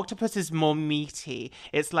different. Octopus is more meaty.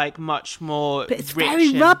 It's like much more But it's rich very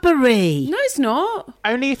and- rubbery. No, it's not.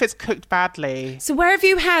 Only if it's cooked badly. So where have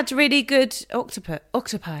you had really good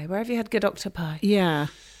octopi? Where have you had good octopi? Yeah.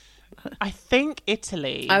 I think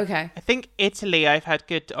Italy. Okay. I think Italy. I've had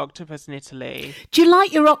good octopus in Italy. Do you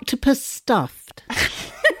like your octopus stuffed?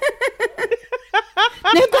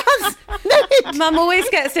 No, that's... No, Mum always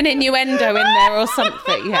gets an innuendo in there or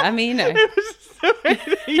something. Yeah, I mean, you know.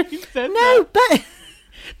 no, but...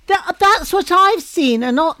 That's what I've seen,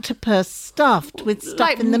 an octopus stuffed with stuff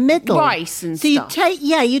Like in the middle. rice and so stuff.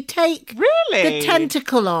 you take Really? the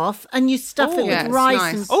tentacle off and you stuff it yeah, with it's rice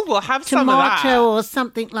nice. and Oh, we'll have some of that. tomato or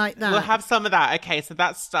something like that. We'll have some of that. Okay, so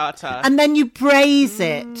that's starter. And then you braise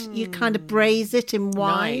it. You kind of braise it in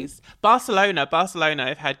wine. Nice. Barcelona.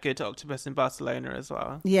 I've had good octopus in Barcelona as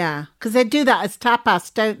well. Yeah, because they do that as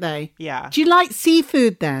tapas, don't they? Yeah. Do you like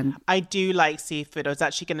seafood then? I do like seafood. I was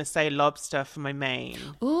actually going to say lobster for my main.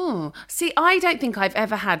 Oh, see, I don't think I've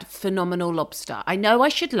ever had phenomenal lobster. I know I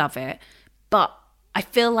should love it, but I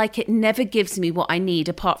feel like it never gives me what I need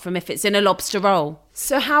apart from if it's in a lobster roll.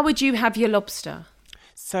 So how would you have your lobster?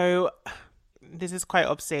 So this is quite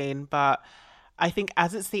obscene, but I think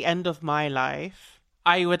as it's the end of my life,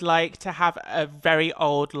 I would like to have a very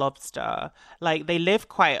old lobster. Like, they live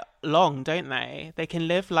quite long, don't they? They can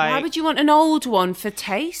live like... Why would you want an old one for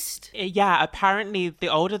taste? Yeah, apparently the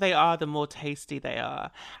older they are, the more tasty they are.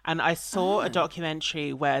 And I saw a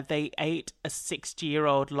documentary where they ate a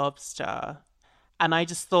 60-year-old lobster. And I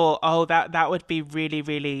just thought, oh, that would be really,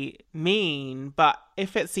 really mean. But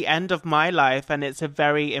if it's the end of my life and it's a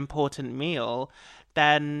very important meal,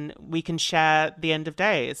 then we can share the end of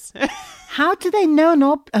days. How do they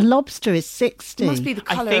know a lobster is 60? It must be the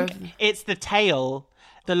I colour think of... it's the tail.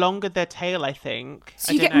 The longer their tail, I think.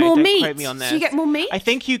 So I you don't get know, more don't meat? quote me on this. So you get more meat? I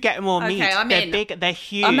think you get more meat. Okay, I'm they're in. big, they're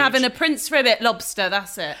huge. I'm having a Prince Ribbit lobster,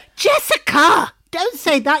 that's it. Jessica! Don't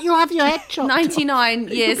say that, you'll have your head chopped 99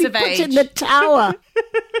 off. years You'll of be put age. in the tower.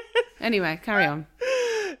 Anyway, carry on.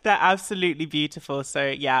 They're absolutely beautiful. So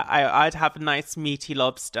yeah, I'd have a nice meaty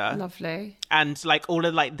lobster. Lovely. And like all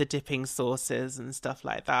of like the dipping sauces and stuff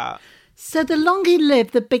like that. So the longer you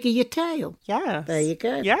live, the bigger your tail. Yes. There you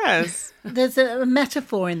go. Yes. There's a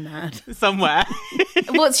metaphor in that. Somewhere.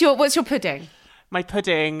 What's your pudding? My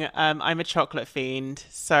pudding, I'm a chocolate fiend,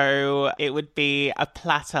 so it would be a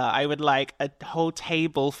platter. I would like a whole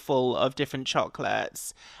table full of different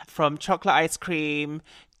chocolates, from chocolate ice cream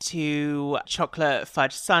to chocolate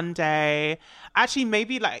fudge sundae. Actually,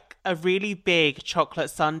 maybe like a really big chocolate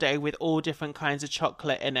sundae with all different kinds of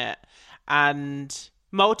chocolate in it. And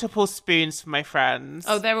multiple spoons for my friends.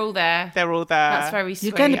 Oh, they're all there. They're all there. That's very sweet.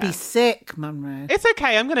 You're going to be sick, Munro. It's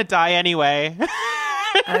okay. I'm going to die anyway.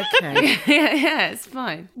 Okay. yeah, it's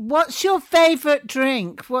fine. What's your favourite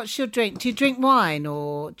drink? What's your drink? Do you drink wine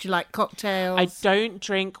or do you like cocktails? I don't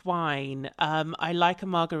drink wine. I like a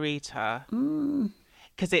margarita.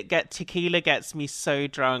 Because tequila gets me so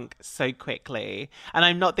drunk so quickly. And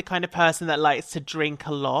I'm not the kind of person that likes to drink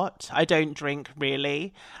a lot. I don't drink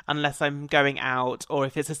really unless I'm going out or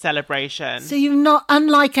if it's a celebration. So you're not,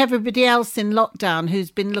 unlike everybody else in lockdown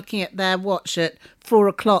who's been looking at their watch at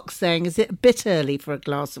 4:00 saying, is it a bit early for a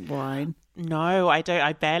glass of wine? No, I don't.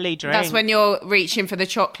 I barely drink. That's when you're reaching for the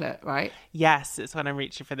chocolate, right? Yes, it's when I'm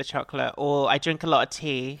reaching for the chocolate. Or I drink a lot of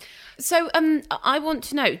tea. So I want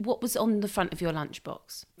to know, what was on the front of your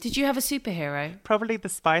lunchbox? Did you have a superhero? Probably the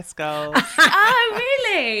Spice Girls. Oh,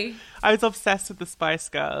 really? I was obsessed with the Spice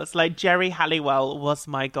Girls. Like, Jerry Halliwell was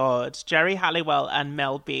my god. Jerry Halliwell and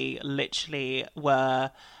Mel B literally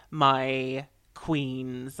were my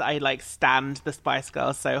queens. I stand the Spice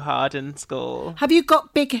Girls so hard in school. Have you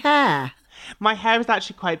got big hair? My hair is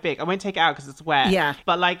actually quite big. I won't take it out because it's wet. Yeah.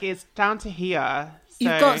 But it's down to here. So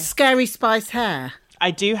You've got Scary Spice hair.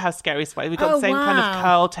 I do have Scary Spice. We've got the same kind of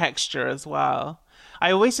curl texture as well.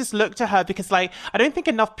 I always just look to her because I don't think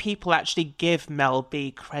enough people actually give Mel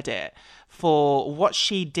B credit for what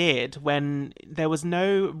she did when there was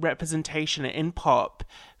no representation in pop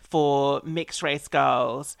for mixed race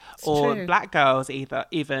girls or true. black girls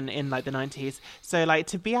even in the 90s. So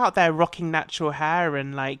to be out there rocking natural hair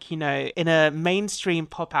and in a mainstream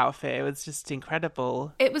pop outfit, it was just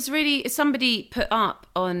incredible. It was really, somebody put up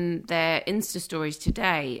on their Insta stories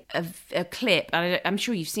today a clip, I'm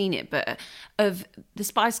sure you've seen it, but of the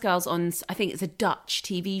Spice Girls on, I think it's a Dutch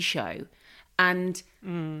TV show, and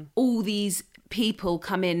all these people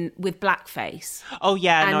come in with blackface. Oh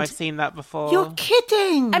yeah, and no, I've seen that before. You're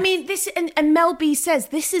kidding. I mean, this, and Mel B says,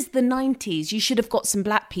 this is the 90s, you should have got some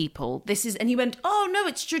black people. And he went, oh no,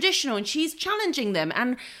 it's traditional, and she's challenging them.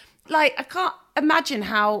 And I can't imagine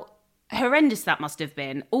how horrendous that must have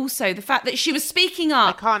been. Also, the fact that she was speaking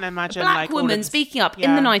up. I can't imagine a black woman speaking up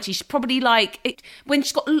in the 90s. She's probably when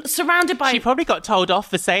she got surrounded by. She probably got told off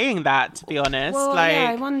for saying that, to be honest. Well, yeah,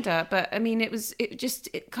 I wonder. But I mean,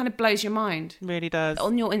 it kind of blows your mind. It really does.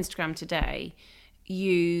 On your Instagram today,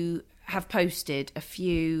 you have posted a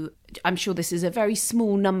few. I'm sure this is a very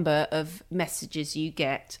small number of messages you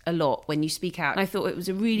get a lot when you speak out. And I thought it was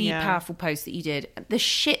a really powerful post that you did. The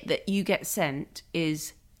shit that you get sent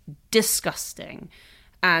is disgusting,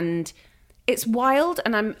 and it's wild,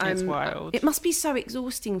 and it's wild. It must be so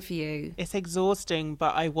exhausting for you. It's exhausting,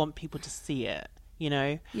 but I want people to see it,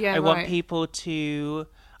 I want people to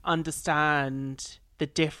understand the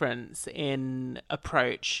difference in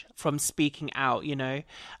approach from speaking out.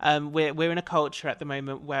 We're in a culture at the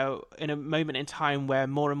moment in a moment in time where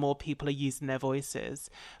more and more people are using their voices,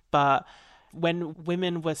 but when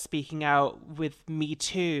women were speaking out with Me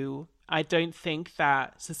Too, I don't think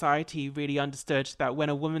that society really understood that when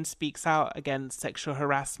a woman speaks out against sexual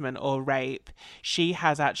harassment or rape, she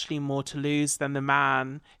has actually more to lose than the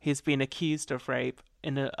man who's been accused of rape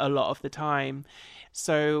in a lot of the time.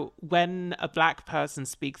 So when a black person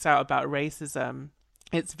speaks out about racism,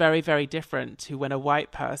 it's very, very different to when a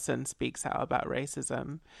white person speaks out about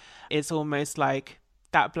racism. It's almost like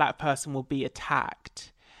that black person will be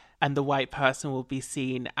attacked and the white person will be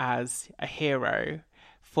seen as a hero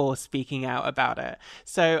for speaking out about it.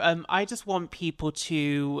 So I just want people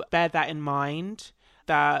to bear that in mind,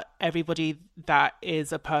 that everybody that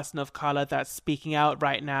is a person of colour that's speaking out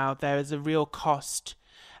right now, there is a real cost,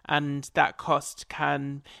 and that cost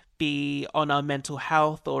can be on our mental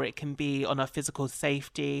health, or it can be on our physical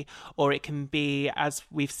safety, or it can be, as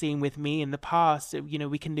we've seen with me in the past,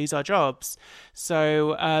 we can lose our jobs.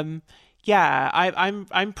 So I'm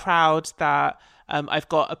proud that I've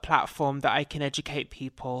got a platform that I can educate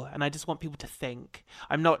people, and I just want people to think.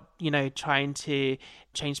 I'm not, trying to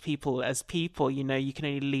change people as people. You can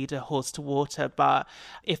only lead a horse to water, but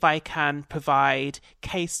if I can provide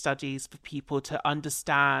case studies for people to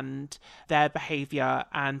understand their behaviour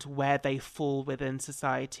and where they fall within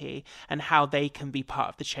society and how they can be part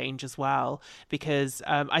of the change as well. Because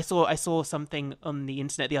I saw something on the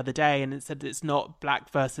internet the other day, and it said it's not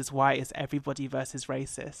black versus white, it's everybody versus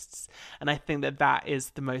racists. And I think that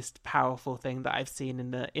is the most powerful thing that I've seen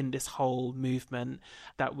in this whole movement,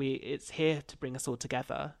 that it's here to bring us all together.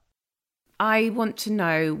 I want to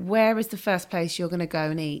know, where is the first place you're going to go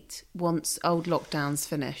and eat once old lockdown's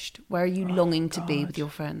finished? Where are you longing to be with your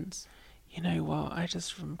friends? You know what?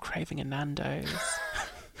 I'm craving a Nando's.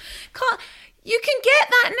 You can get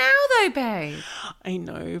that now, though, babe. I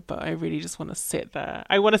know, but I really just want to sit there.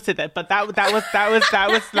 I want to sit there, but that was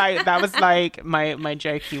like my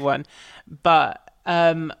jokey one. But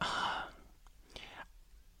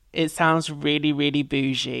it sounds really, really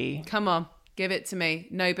bougie. Come on, give it to me.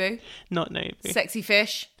 Nobu? Not Nobu. Sexy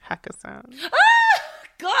fish? Hakkasan.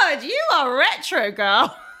 God, you are retro,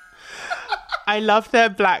 girl. I love their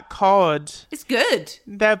black cod. It's good.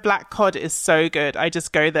 Their black cod is so good. I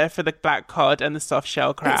just go there for the black cod and the soft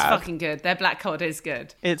shell crab. It's fucking good. Their black cod is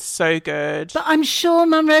good. It's so good. But I'm sure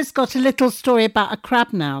Monroe's got a little story about a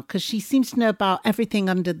crab now because she seems to know about everything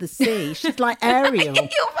under the sea. She's like Ariel. You're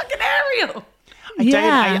fucking Ariel.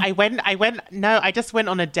 I just went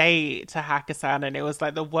on a day to Hakkasan and it was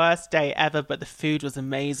like the worst day ever, but the food was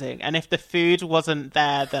amazing. And if the food wasn't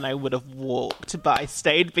there, then I would have walked, but I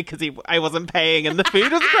stayed because I wasn't paying and the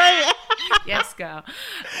food was great. Yes, girl.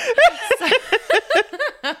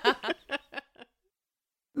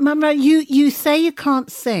 Monroe, you say you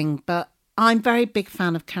can't sing, but I'm a very big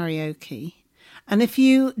fan of karaoke. And do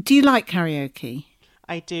you like karaoke?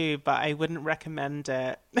 I do, but I wouldn't recommend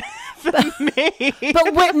it for me.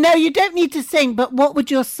 But no, you don't need to sing. But what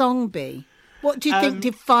would your song be? What do you think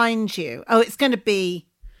defines you? Oh, it's going to be.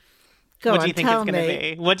 What do you think it's going to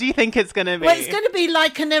be? What do you think it's going to be? Well, it's going to be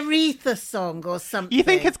like an Aretha song or something. You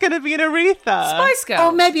think it's going to be an Aretha? Spice Girls.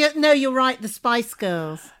 Or maybe no, you're right. The Spice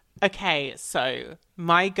Girls. Okay, so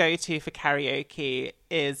my go-to for karaoke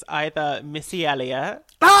is either Missy Elliott.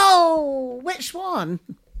 Oh, which one?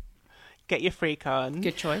 Get Your Freak On.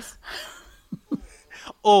 Good choice.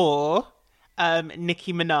 Or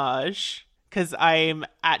Nicki Minaj, because I'm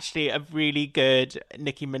actually a really good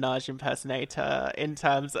Nicki Minaj impersonator in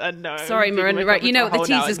terms of... No, sorry, Miranda, right? You know what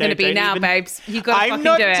the teaser's going to be now, babes. You've got to fucking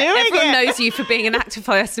do it. Everyone knows you for being an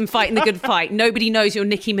activist and fighting the good fight. Nobody knows your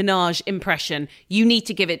Nicki Minaj impression. You need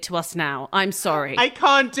to give it to us now. I'm sorry. I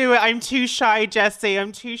can't do it. I'm too shy, Jessie.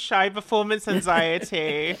 I'm too shy. Performance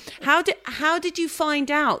anxiety. How did you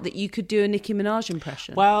find out that you could do a Nicki Minaj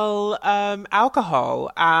impression? Well,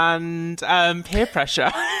 alcohol and peer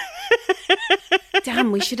pressure.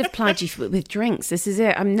 Damn, we should have plied you with drinks. This is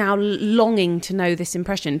it. I'm now longing to know this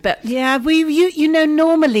impression. But yeah,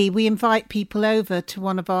 normally we invite people over to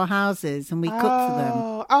one of our houses and we cook for them.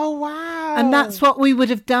 Oh, wow. And that's what we would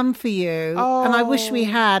have done for you. Oh. And I wish we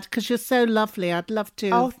had, because you're so lovely. I'd love to.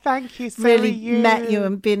 Oh, thank you. So really met you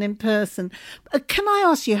and been in person. Can I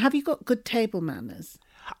ask you, have you got good table manners?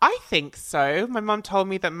 I think so. My mum told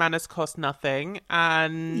me that manners cost nothing,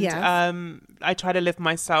 and yes. I try to live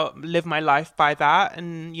my life by that,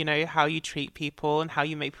 and how you treat people and how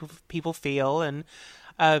you make people feel, and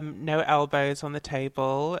no elbows on the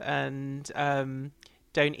table, and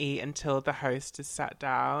don't eat until the host is sat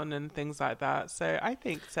down, and things like that. So I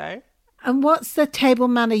think so. And what's the table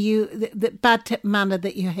manner the bad manner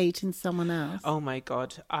that you hate in someone else? Oh my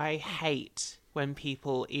God, I hate when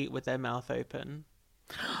people eat with their mouth open.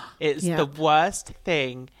 It's the worst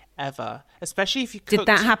thing ever, especially if you cooked... Did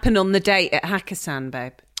that happen on the date at Hakkasan,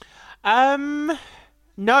 babe?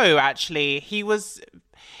 No, actually.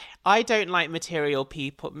 I don't like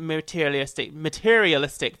materialistic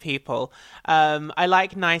people. I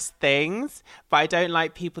like nice things, but I don't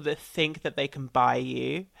like people that think that they can buy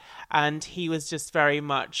you. And he was just very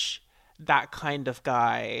much that kind of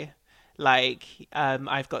guy. Like,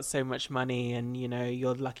 I've got so much money and,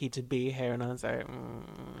 you're lucky to be here. And I was like,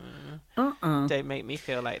 don't make me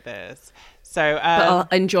feel like this. So, but I'll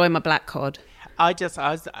enjoy my black cod. I'm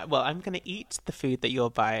going to eat the food that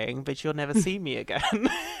you're buying, but you'll never see me again.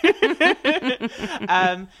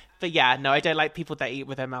 But yeah, no, I don't like people that eat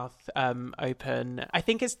with their mouth open. I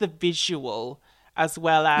think it's the visual as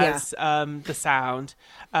well as the sound.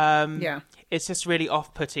 It's just really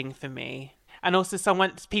off-putting for me. And also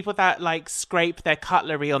people that like scrape their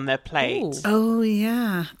cutlery on their plate. Ooh. Oh,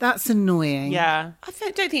 yeah. That's annoying. Yeah. I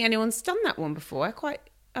don't think anyone's done that one before. I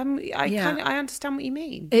understand what you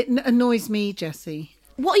mean. It annoys me, Jessie.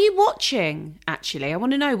 What are you watching, actually? I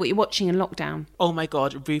want to know what you're watching in lockdown. Oh, my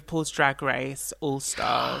God. RuPaul's Drag Race All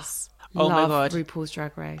Stars. Oh my God. RuPaul's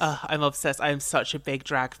Drag Race. I'm obsessed. I'm such a big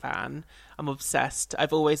drag fan. I'm obsessed.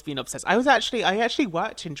 I've always been obsessed. I actually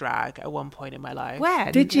worked in drag at one point in my life.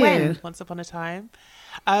 Where? Did you? When? Once upon a time.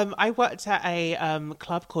 I worked at a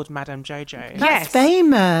club called Madame Jojo. That's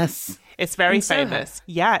famous. It's very famous.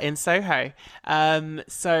 Yeah, in Soho.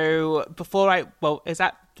 So it was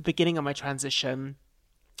at the beginning of my transition.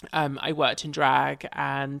 I worked in drag,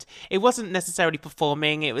 and it wasn't necessarily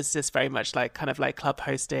performing. It was just very much like kind of like club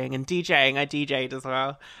hosting and DJing. I DJ'd as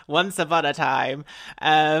well once upon a time.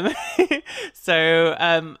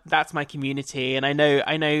 So that's my community, and I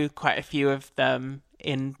know quite a few of them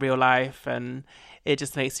in real life, and it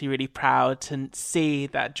just makes me really proud to see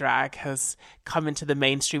that drag has come into the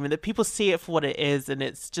mainstream and that people see it for what it is, and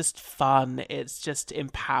it's just fun, it's just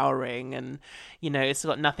empowering, and it's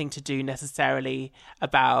got nothing to do necessarily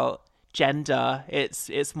about gender.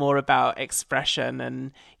 It's more about expression,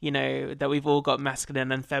 and that we've all got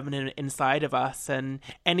masculine and feminine inside of us, and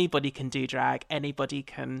anybody can do drag, anybody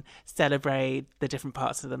can celebrate the different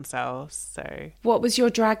parts of themselves. So what was your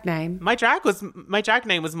drag name? My drag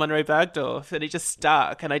name was Monroe Bergdorf, and it just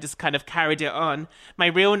stuck, and I just kind of carried it on. My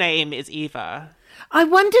real name is Eva. I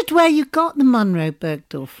wondered where you got the Monroe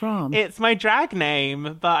Bergdorf from. It's my drag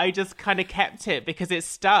name, but I just kind of kept it because it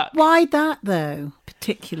stuck. Why that, though,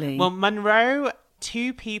 particularly? Well, Monroe,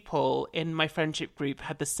 2 people in my friendship group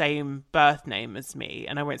had the same birth name as me.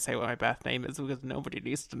 And I won't say what my birth name is because nobody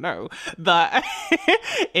needs to know. But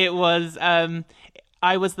it was...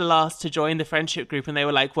 I was the last to join the friendship group, and they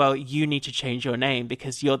were like, well, you need to change your name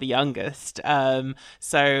because you're the youngest.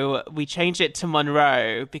 So we changed it to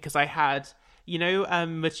Monroe because I had...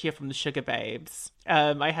 Mutia from the Sugar Babes.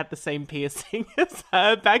 I had the same piercing as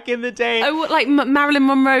her back in the day. Oh, like Marilyn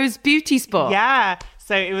Monroe's beauty spot? Yeah.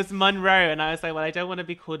 So it was Monroe, and I was like, well, I don't want to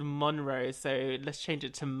be called Monroe, so let's change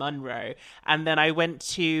it to Monroe. And then I went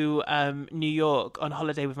to New York on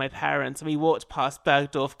holiday with my parents, and we walked past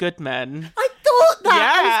Bergdorf Goodman. I thought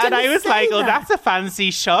that. Yeah, I was like, oh, that's a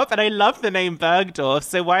fancy shop, and I love the name Bergdorf,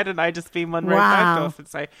 so why don't I just be Monroe Bergdorf? And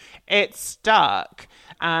so it stuck.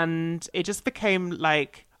 And it just became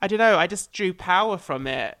like, I don't know, I just drew power from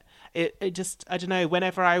it. It just, I don't know,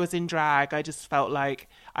 whenever I was in drag, I just felt like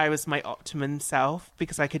I was my optimum self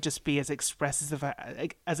because I could just be as expressive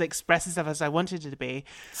as I wanted to be.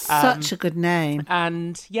 Such a good name.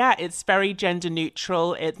 And yeah, it's very gender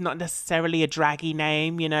neutral. It's not necessarily a draggy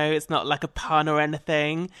name, it's not like a pun or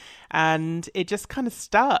anything. And it just kind of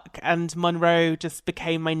stuck. And Monroe just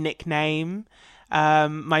became my nickname.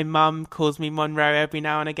 My mum calls me Monroe every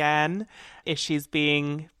now and again if she's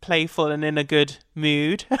being playful and in a good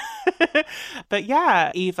mood. But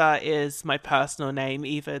yeah, Eva is my personal name.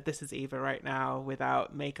 Eva, this is Eva right now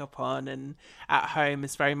without makeup on, and at home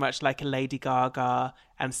is very much like a Lady Gaga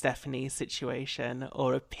and Stephanie situation,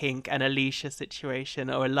 or a Pink and Alicia situation,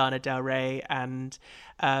 or a Lana Del Rey and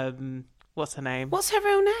what's her name? What's her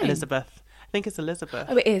real name? Elizabeth. I think it's Elizabeth.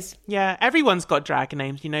 Oh, it is. Yeah, everyone's got drag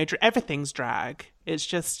names, everything's drag. It's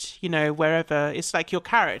just, wherever, it's like your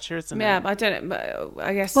character, isn't it? Yeah, I don't know,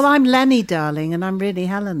 I guess. Well, I'm Lenny, darling, and I'm really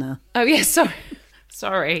Helena. Oh, yeah, sorry.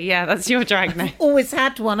 Sorry, yeah, that's your drag name. Always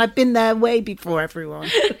had one. I've been there way before everyone.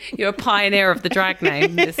 You're a pioneer of the drag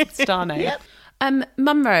name, this star name. Yep.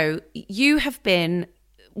 Monroe, you have been...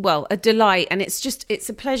 well, a delight, and it's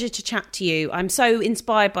a pleasure to chat to you. I'm so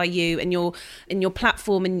inspired by you and your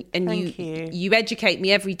platform, and you educate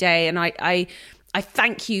me every day, and I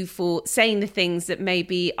thank you for saying the things that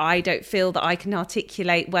maybe I don't feel that I can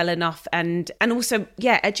articulate well enough, and also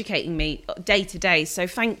educating me day to day. So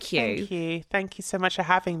thank you. Thank you so much for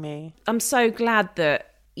having me. I'm so glad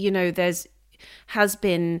that has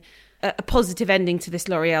been a positive ending to this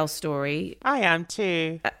L'Oreal story. I am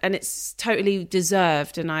too. And it's totally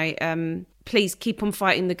deserved. And I please keep on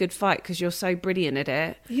fighting the good fight because you're so brilliant at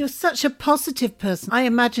it. You're such a positive person. I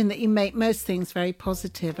imagine that you make most things very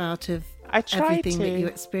positive out of everything that you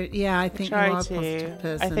experience. Yeah, I think you are a positive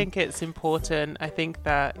person. I think it's important. I think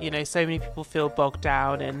that, so many people feel bogged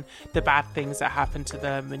down in the bad things that happen to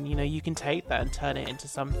them. And, you can take that and turn it into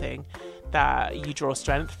something that you draw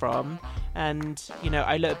strength from. And,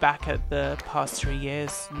 I look back at the past 3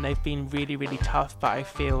 years and they've been really, really tough, but I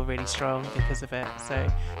feel really strong because of it. So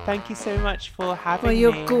thank you so much for having me.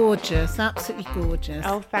 Well, you're gorgeous, absolutely gorgeous.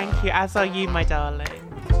 Oh, thank you. As are you, my darling.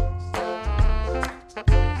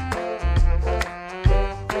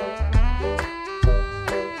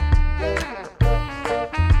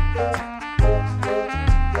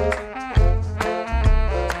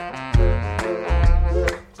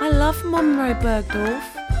 Monroe Bergdorf.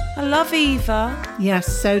 I love Eva. Yes,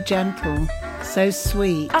 so gentle, so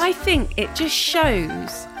sweet. I think it just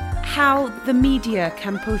shows how the media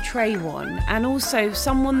can portray one, and also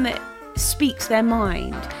someone that speaks their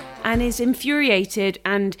mind and is infuriated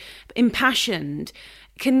and impassioned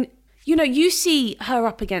can... you see her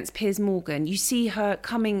up against Piers Morgan. You see her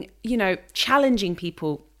coming, challenging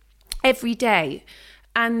people every day.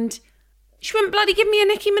 And she wouldn't bloody give me a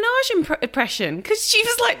Nicki Minaj impression because she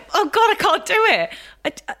was like, oh, God, I can't do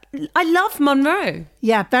it. I love Monroe.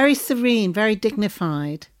 Yeah, very serene, very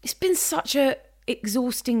dignified. It's been such a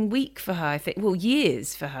exhausting week for her, I think. Well,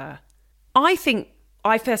 years for her. I think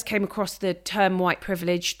I first came across the term white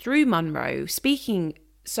privilege through Monroe, speaking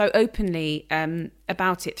so openly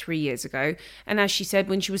about it 3 years ago. And as she said,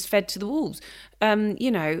 when she was fed to the wolves,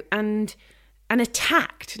 and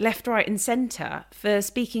attacked left, right and centre for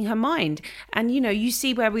speaking her mind. And, you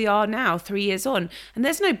see where we are now 3 years on, and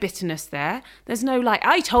there's no bitterness there. There's no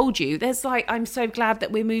I told you. There's I'm so glad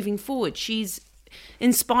that we're moving forward. She's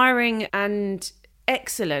inspiring and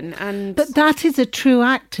excellent. But that is a true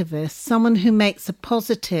activist, someone who makes a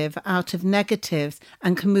positive out of negatives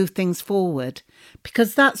and can move things forward.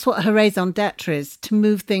 Because that's what her raison d'etre is, to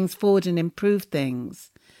move things forward and improve things.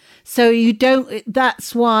 So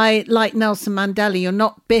that's why, like Nelson Mandela, you're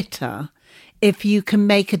not bitter if you can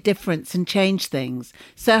make a difference and change things.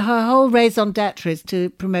 So her whole raison d'etre is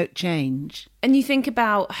to promote change. And you think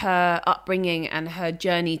about her upbringing and her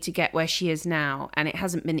journey to get where she is now, and it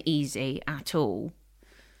hasn't been easy at all.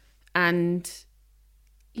 And,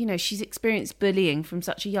 she's experienced bullying from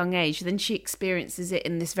such a young age. Then she experiences it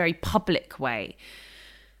in this very public way.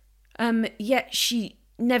 Yet she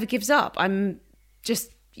never gives up. I'm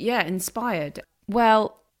just, inspired.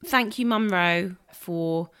 Well, thank you, Mum Ro,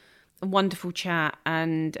 for a wonderful chat.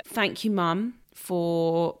 And thank you, Mum,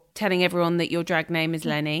 for telling everyone that your drag name is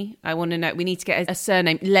Lenny. I want to know, we need to get a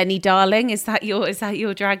surname. Lenny Darling, is that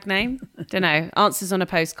your drag name? Don't know. Answers on a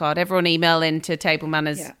postcard. Everyone email into Table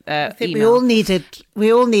Manners. I think email. we all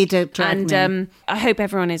need a drag name. And I hope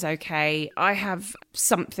everyone is okay. I have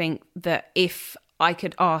something that if I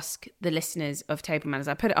could ask the listeners of Table Manners,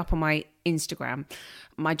 I put it up on my Instagram,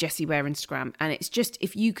 my Jessie Ware Instagram, and it's just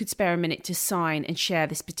if you could spare a minute to sign and share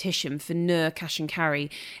this petition for Nur Cash and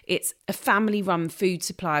Carry. It's a family-run food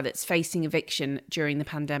supplier that's facing eviction during the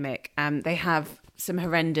pandemic. They have some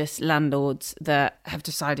horrendous landlords that have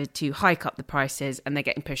decided to hike up the prices and they're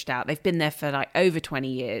getting pushed out. They've been there for over 20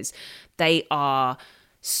 years. They are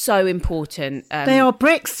so important. They are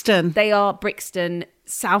Brixton.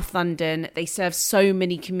 South London. They serve so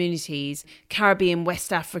many communities. Caribbean,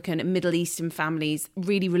 West African and Middle Eastern families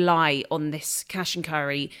really rely on this Cash and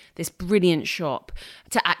Curry, this brilliant shop,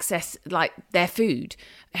 to access their food,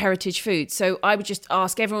 heritage food. So I would just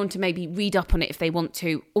ask everyone to maybe read up on it if they want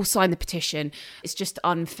to, or sign the petition. It's just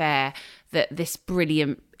unfair that this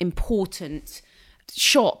brilliant, important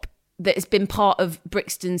shop that has been part of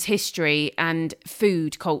Brixton's history and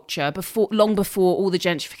food culture long before all the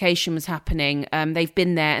gentrification was happening. They've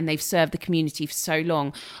been there and they've served the community for so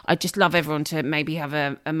long. I'd just love everyone to maybe have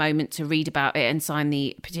a moment to read about it and sign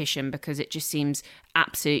the petition, because it just seems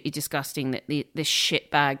absolutely disgusting that this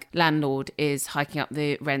shitbag landlord is hiking up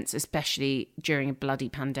the rents, especially during a bloody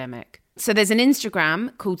pandemic. So there's an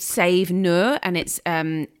Instagram called Save Nur, and it's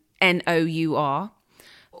Nour.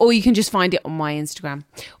 Or you can just find it on my Instagram,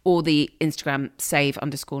 or the Instagram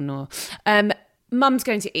save_Nur. Mum's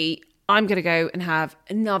going to eat. I'm going to go and have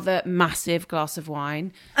another massive glass of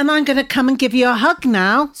wine. And I'm going to come and give you a hug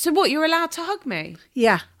now. So what, you're allowed to hug me?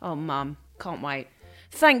 Yeah. Oh, Mum, can't wait.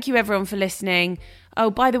 Thank you, everyone, for listening. Oh,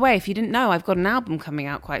 by the way, if you didn't know, I've got an album coming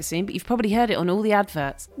out quite soon, but you've probably heard it on all the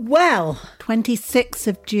adverts. Well, 26th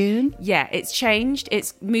of June. Yeah, it's changed.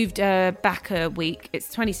 It's moved back a week.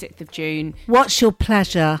 It's 26th of June. What's your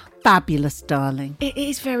pleasure? Fabulous, darling. It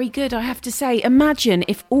is very good, I have to say. Imagine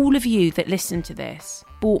if all of you that listen to this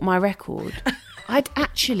bought my record.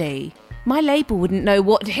 My label wouldn't know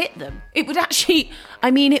what to hit them. It would actually,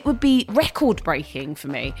 it would be record breaking for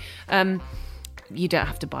me. You don't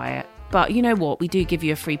have to buy it. But you know what? We do give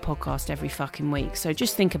you a free podcast every fucking week. So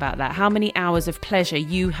just think about that. How many hours of pleasure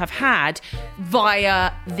you have had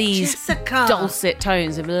via these dulcet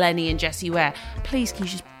tones of Lenny and Jessie Ware. Please, can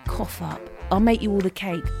you just cough up? I'll make you all the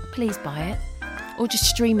cake. Please buy it. Or just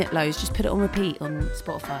stream it loads. Just put it on repeat on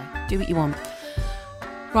Spotify. Do what you want.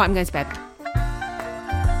 Right, I'm going to bed.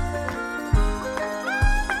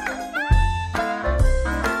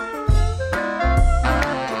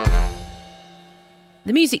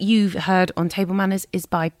 The music you've heard on Table Manners is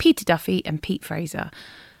by Peter Duffy and Pete Fraser.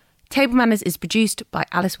 Table Manners is produced by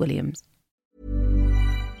Alice Williams.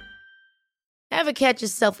 Ever catch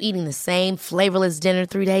yourself eating the same flavorless dinner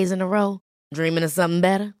 3 days in a row? Dreaming of something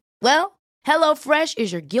better? Well, HelloFresh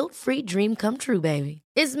is your guilt-free dream come true, baby.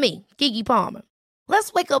 It's me, Keke Palmer.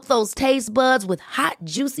 Let's wake up those taste buds with hot,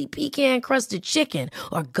 juicy pecan-crusted chicken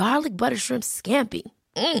or garlic butter shrimp scampi.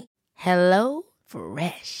 Hello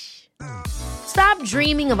Fresh. Stop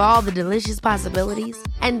dreaming of all the delicious possibilities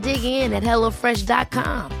and dig in at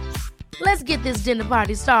HelloFresh.com. Let's get this dinner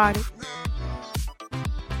party started.